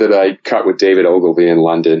record that I cut with David Ogilvy in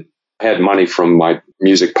London. I had money from my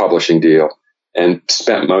music publishing deal and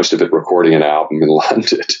spent most of it recording an album in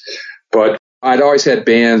London. But I'd always had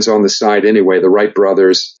bands on the side anyway, the Wright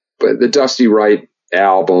brothers, but the Dusty Wright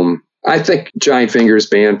album, I think Giant Fingers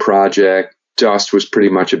band project, Dust was pretty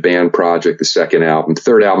much a band project, the second album. The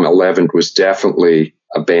third album, 11, was definitely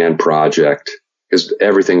a band project because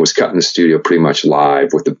everything was cut in the studio pretty much live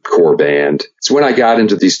with the core band. So when I got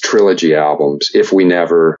into these trilogy albums, If We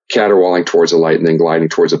Never, Caterwauling Towards the Light, and then Gliding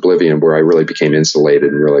Towards Oblivion, where I really became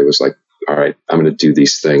insulated and really was like, all right, I'm going to do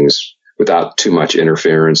these things without too much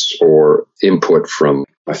interference or input from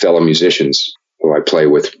my fellow musicians who I play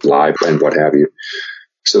with live and what have you.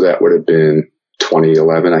 So that would have been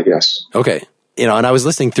 2011, I guess. Okay. And I was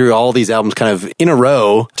listening through all these albums kind of in a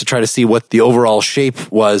row to try to see what the overall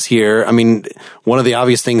shape was here. I mean, one of the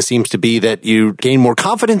obvious things seems to be that you gain more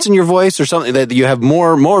confidence in your voice or something, that you have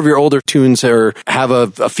more of your older tunes or have a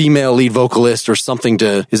female lead vocalist or something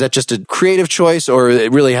is that just a creative choice, or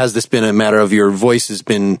it really has this been a matter of your voice has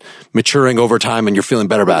been maturing over time and you're feeling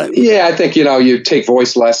better about it? Yeah, I think, you take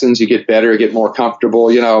voice lessons, you get better, you get more comfortable.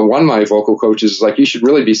 One of my vocal coaches is like, you should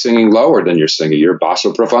really be singing lower than you're singing. You're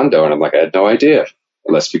basso profundo. And I'm like, I had no idea.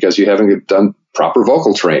 Well, that's because you haven't done proper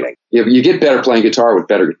vocal training. You get better playing guitar with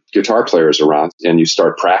better guitar players around, and you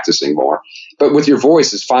start practicing more. But with your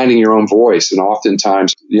voice, it's finding your own voice. And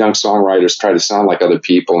oftentimes, young songwriters try to sound like other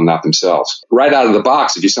people and not themselves. Right out of the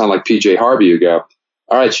box, if you sound like PJ Harvey, you go,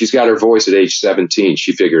 all right, she's got her voice at age 17.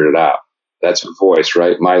 She figured it out. That's her voice,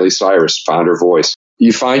 right? Miley Cyrus found her voice.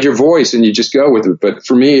 You find your voice and you just go with it. But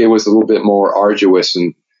for me, it was a little bit more arduous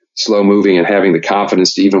and slow moving and having the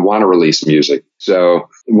confidence to even want to release music. So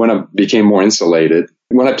when I became more insulated,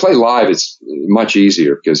 when I play live, it's much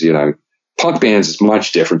easier because, punk bands is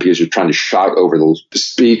much different because you're trying to shout over the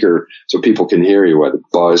speaker so people can hear you. While the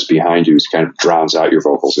buzz behind you kind of drowns out your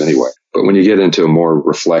vocals anyway. But when you get into a more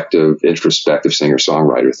reflective, introspective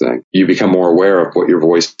singer-songwriter thing, you become more aware of what your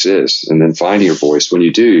voice is. And then finding your voice, when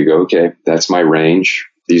you do, you go, okay, that's my range.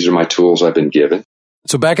 these are my tools I've been given.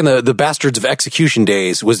 So back in the Bastards of Execution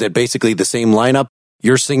days, was it basically the same lineup?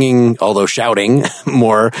 You're singing, although shouting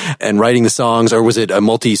more, and writing the songs, or was it a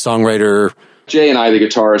multi-songwriter? Jay and I, the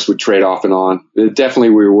guitarist, would trade off and on. Definitely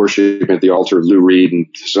we were worshiping at the altar of Lou Reed and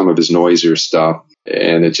some of his noisier stuff.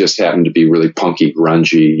 And it just happened to be really punky,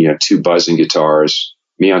 grungy, 2 buzzing guitars,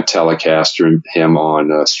 me on Telecaster and him on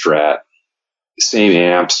Strat. Same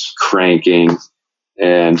amps, cranking,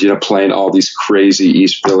 and, playing all these crazy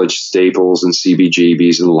East Village staples and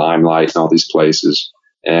CBGBs and Limelight and all these places.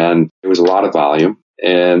 And it was a lot of volume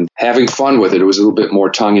and having fun with it. It was a little bit more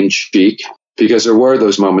tongue in cheek because there were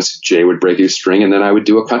those moments Jay would break a string and then I would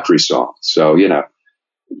do a country song. So,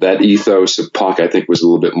 that ethos of punk, I think, was a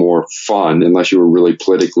little bit more fun unless you were really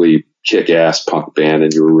politically kick-ass punk band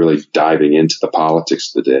and you were really diving into the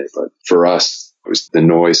politics of the day. But for us, it was the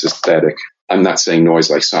noise aesthetic. I'm not saying noise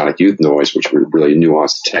like Sonic Youth noise, which were really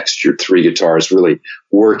nuanced, textured, 3 guitars really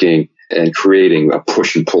working and creating a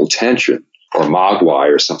push and pull tension, or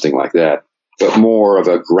Mogwai or something like that, but more of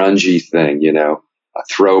a grungy thing, a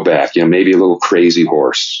throwback, maybe a little Crazy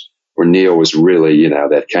Horse, where Neil was really,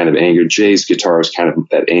 that kind of anger. Jay's guitar was kind of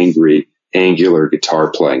that angry, angular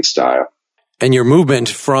guitar playing style. And your movement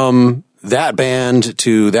from that band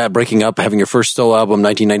to that breaking up, having your first solo album,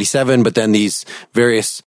 1997, but then these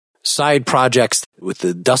various side projects with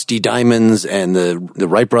the Dusty Diamonds and the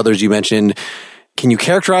Wright brothers you mentioned. Can you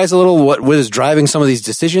characterize a little what is driving some of these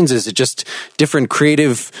decisions? Is it just different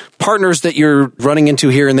creative partners that you're running into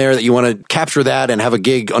here and there that you want to capture that and have a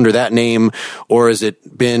gig under that name? Or has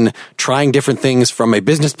it been trying different things from a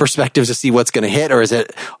business perspective to see what's going to hit? Or has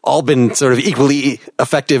it all been sort of equally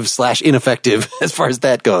effective / ineffective as far as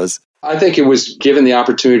that goes? I think it was given the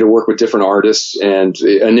opportunity to work with different artists. And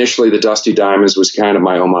initially the Dusty Diamonds was kind of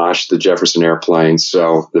my homage to the Jefferson Airplane.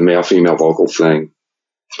 So the male-female vocal thing,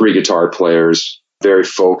 3 guitar players, very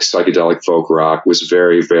folk, psychedelic folk rock, was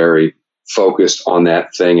very, very focused on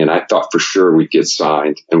that thing. And I thought for sure we'd get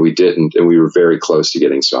signed, and we didn't. And we were very close to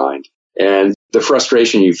getting signed. And the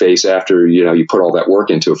frustration you face after, you put all that work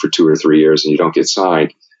into it for 2 or 3 years and you don't get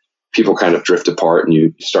signed, people kind of drift apart and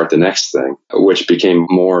you start the next thing, which became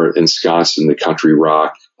more ensconced in the country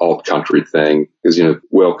rock, alt country thing. Because,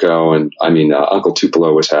 Wilco and Uncle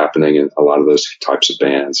Tupelo was happening in a lot of those types of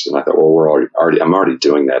bands. And I thought, well, I'm already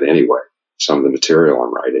doing that anyway, some of the material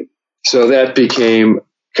I'm writing. So that became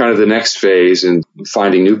kind of the next phase in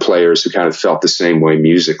finding new players who kind of felt the same way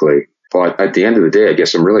musically. But at the end of the day, I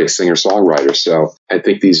guess I'm really a singer-songwriter. So I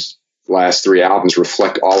think these last 3 albums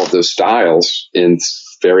reflect all of those styles in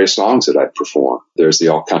various songs that I perform. There's the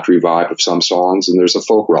alt country vibe of some songs, and there's a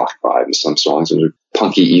folk rock vibe of some songs, and a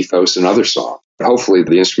punky ethos in other songs. But hopefully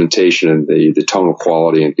the instrumentation and the tonal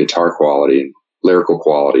quality and guitar quality and lyrical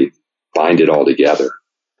quality bind it all together.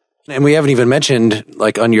 And we haven't even mentioned,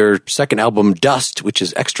 like on your second album, Dust, which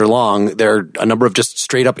is extra long, there are a number of just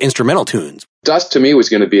straight up instrumental tunes. Dust to me was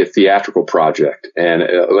going to be a theatrical project and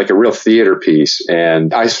like a real theater piece.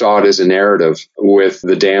 And I saw it as a narrative with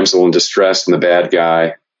the damsel in distress and the bad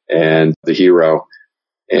guy and the hero.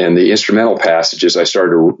 And the instrumental passages, I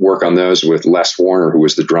started to work on those with Les Warner, who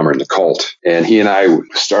was the drummer in the Cult. And he and I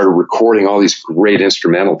started recording all these great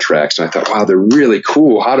instrumental tracks. And I thought, wow, they're really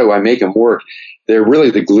cool. How do I make them work? They're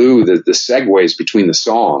really the glue, the segues between the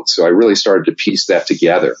songs. So I really started to piece that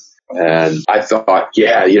together. And I thought,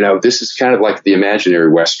 yeah, this is kind of like the imaginary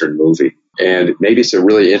Western movie. And maybe it's a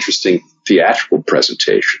really interesting theatrical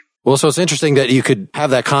presentation. Well, so it's interesting that you could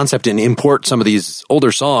have that concept and import some of these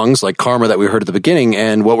older songs like Karma that we heard at the beginning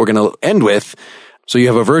and what we're going to end with. So you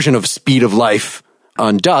have a version of Speed of Life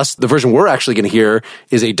on Dust. The version we're actually going to hear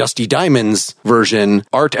is a Dusty Diamonds version,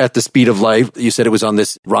 Art at the Speed of Life. You said it was on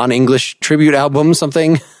this Ron English tribute album,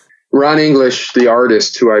 something? Ron English, the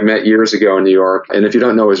artist who I met years ago in New York. And if you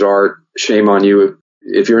don't know his art, shame on you.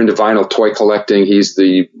 If you're into vinyl toy collecting, he's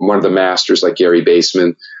one of the masters like Gary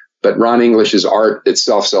Baseman. But Ron English's art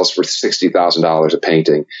itself sells for $60,000 a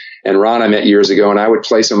painting. And Ron I met years ago, and I would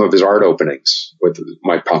play some of his art openings with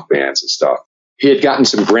my punk bands and stuff. He had gotten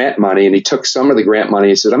some grant money, and he took some of the grant money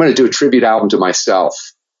and said, I'm going to do a tribute album to myself.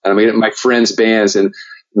 And I made it my friends' bands. And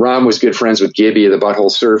Ron was good friends with Gibby of the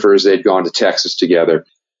Butthole Surfers. They'd gone to Texas together,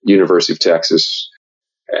 University of Texas.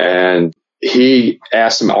 And he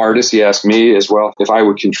asked some artists, he asked me as well, if I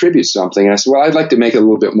would contribute something. And I said, well, I'd like to make it a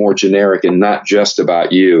little bit more generic and not just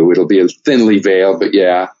about you. It'll be a thinly veiled, but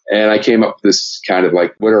yeah. And I came up with this kind of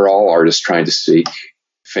like, what are all artists trying to seek?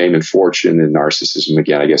 Fame and fortune and narcissism.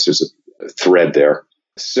 Again, I guess there's a thread there.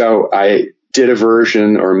 So I did a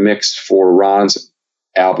version or mix for Ron's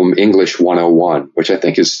album, English 101, which I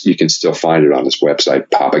think you can still find it on his website,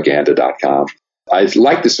 Popaganda.com. I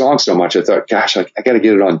liked the song so much, I thought, gosh, I got to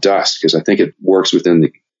get it on Dust because I think it works within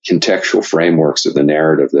the contextual frameworks of the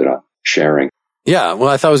narrative that I'm sharing. Yeah, well,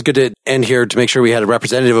 I thought it was good to end here to make sure we had a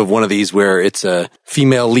representative of one of these where it's a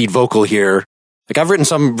female lead vocal here. Like I've written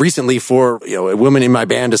some recently for, a woman in my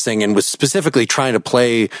band to sing and was specifically trying to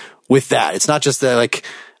play with that. It's not just that like,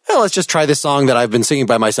 well, let's just try this song that I've been singing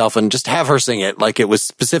by myself and just have her sing it. Like it was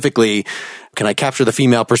specifically, can I capture the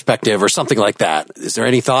female perspective or something like that? Is there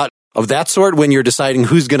any thought of that sort when you're deciding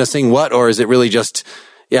who's going to sing what, or is it really just,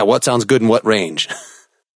 what sounds good in what range?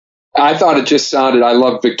 I thought it just sounded, I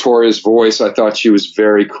love Victoria's voice. I thought she was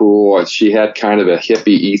very cool. She had kind of a hippie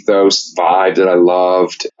ethos vibe that I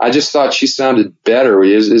loved. I just thought she sounded better.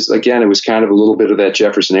 Again, it was kind of a little bit of that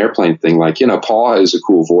Jefferson Airplane thing. Like, Paul has a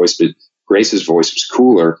cool voice, but Grace's voice was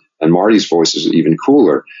cooler and Marty's voice was even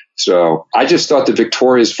cooler. So I just thought that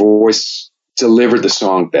Victoria's voice delivered the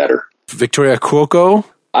song better. Victoria Cuoco?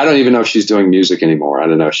 I don't even know if she's doing music anymore. I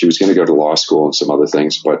don't know. She was going to go to law school and some other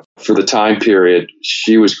things, but for the time period,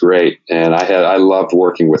 she was great. And I loved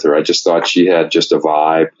working with her. I just thought she had just a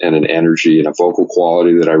vibe and an energy and a vocal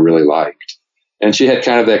quality that I really liked. And she had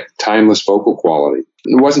kind of that timeless vocal quality.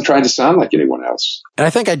 It wasn't trying to sound like anyone else. And I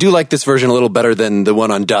think I do like this version a little better than the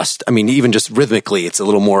one on Dust. I mean, even just rhythmically, it's a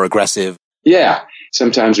little more aggressive. Yeah.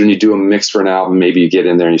 Sometimes when you do a mix for an album, maybe you get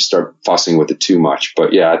in there and you start fussing with it too much.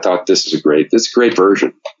 But yeah, I thought this is a great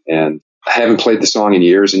version. And I haven't played the song in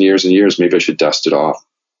years and years and years. Maybe I should dust it off.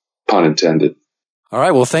 Pun intended. All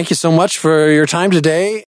right. Well, thank you so much for your time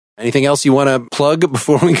today. Anything else you want to plug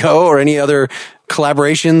before we go, or any other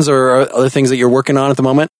collaborations or other things that you're working on at the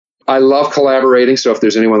moment? I love collaborating. So if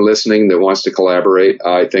there's anyone listening that wants to collaborate,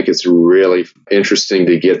 I think it's really interesting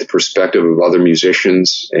to get the perspective of other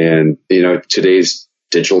musicians. And, today's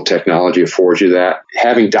digital technology affords you that.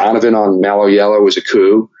 Having Donovan on Mellow Yellow was a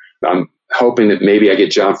coup. I'm hoping that maybe I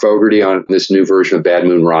get John Fogerty on this new version of Bad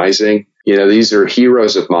Moon Rising. These are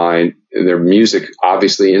heroes of mine, and their music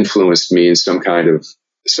obviously influenced me in some kind of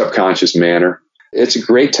subconscious manner. It's a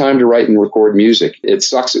great time to write and record music. It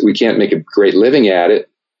sucks that we can't make a great living at it.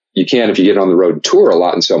 You can if you get on the road and tour a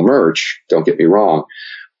lot and sell merch, don't get me wrong.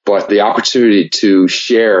 But the opportunity to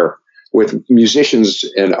share with musicians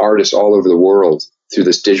and artists all over the world through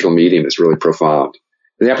this digital medium is really profound.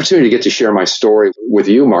 And the opportunity to get to share my story with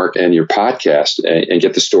you, Mark, and your podcast and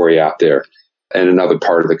get the story out there in another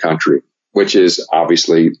part of the country, which is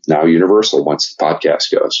obviously now universal once the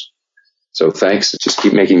podcast goes. So thanks. Just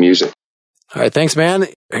keep making music. All right. Thanks, man.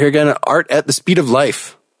 Here again, Art at the Speed of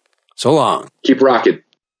Life. So long. Keep rocking.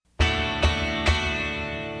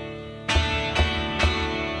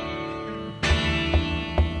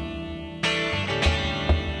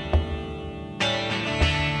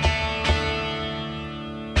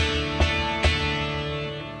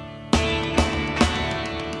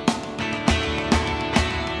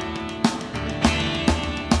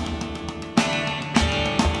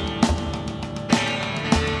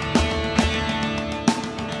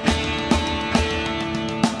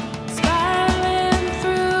 Spiraling through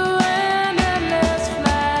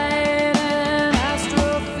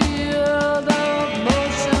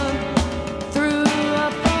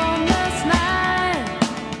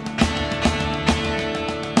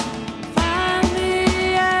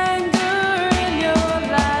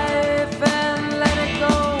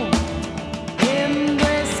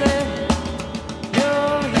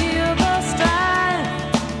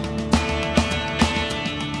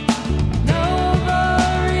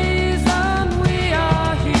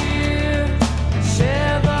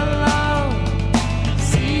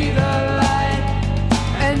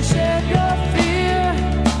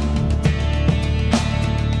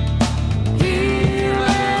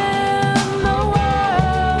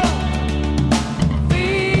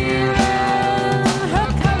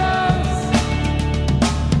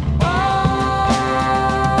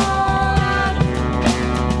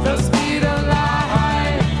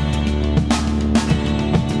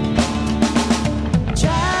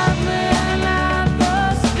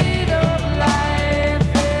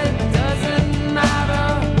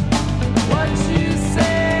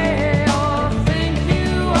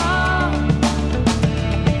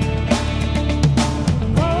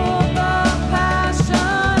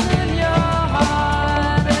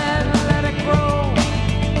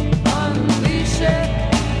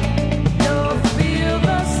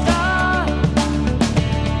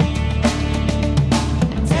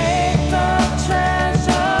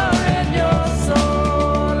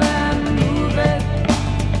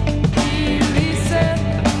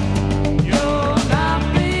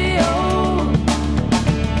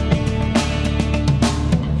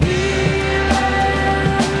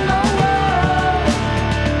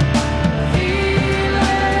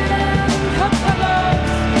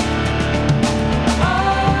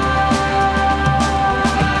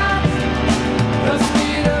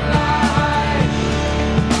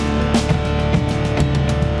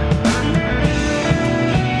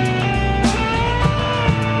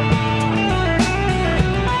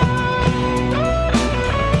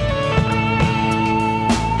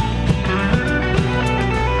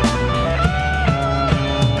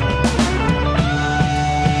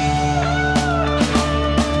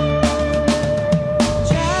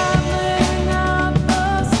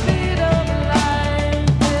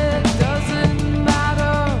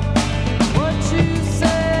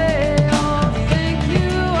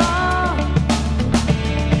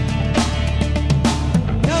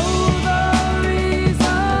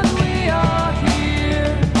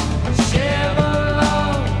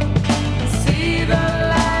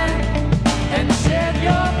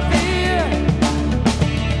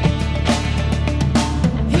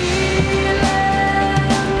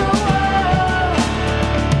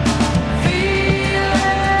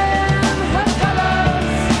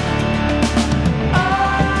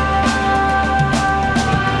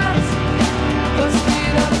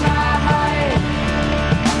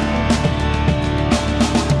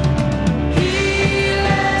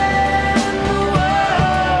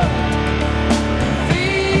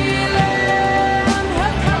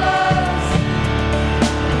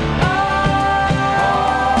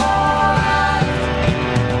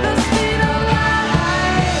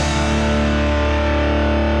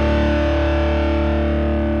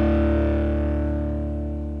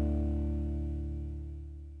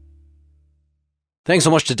Thanks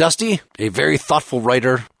so much to Dusty, a very thoughtful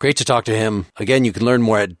writer. Great to talk to him. Again, you can learn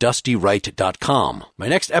more at dustywright.com. My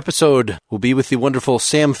next episode will be with the wonderful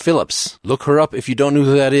Sam Phillips. Look her up if you don't know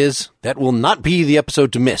who that is. That will not be the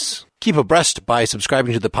episode to miss. Keep abreast by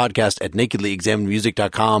subscribing to the podcast at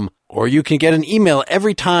nakedlyexaminedmusic.com, or you can get an email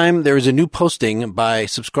every time there is a new posting by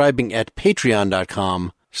subscribing at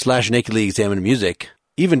patreon.com/nakedlyexaminedmusic.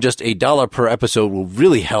 Even just $1 per episode will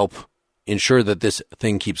really help ensure that this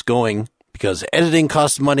thing keeps going. Because editing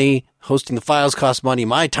costs money, hosting the files costs money,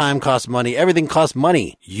 my time costs money, everything costs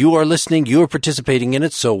money. You are listening, you are participating in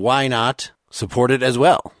it, so why not support it as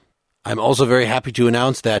well? I'm also very happy to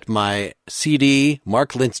announce that my CD,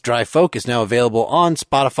 Mark Lintz Dry Folk, is now available on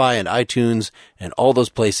Spotify and iTunes and all those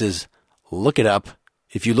places. Look it up.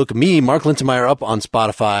 If you look me, Mark Linsenmeyer, up on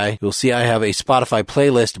Spotify, you'll see I have a Spotify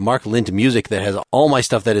playlist, Mark Lint Music, that has all my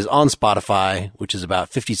stuff that is on Spotify, which is about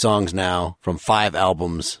 50 songs now from 5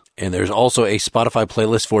 albums. And there's also a Spotify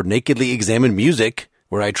playlist for Nakedly Examined Music,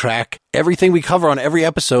 where I track everything we cover on every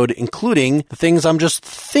episode, including the things I'm just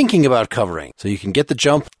thinking about covering. So you can get the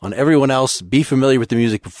jump on everyone else, be familiar with the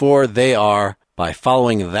music before they are, by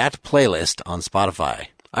following that playlist on Spotify.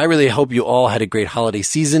 I really hope you all had a great holiday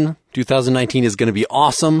season. 2019 is going to be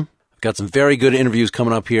awesome. I've got some very good interviews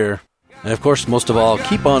coming up here. And of course, most of all,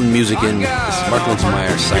 keep on musicking. This is Mark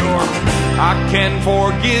Linsenmeyer signing off. I can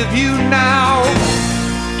forgive you now.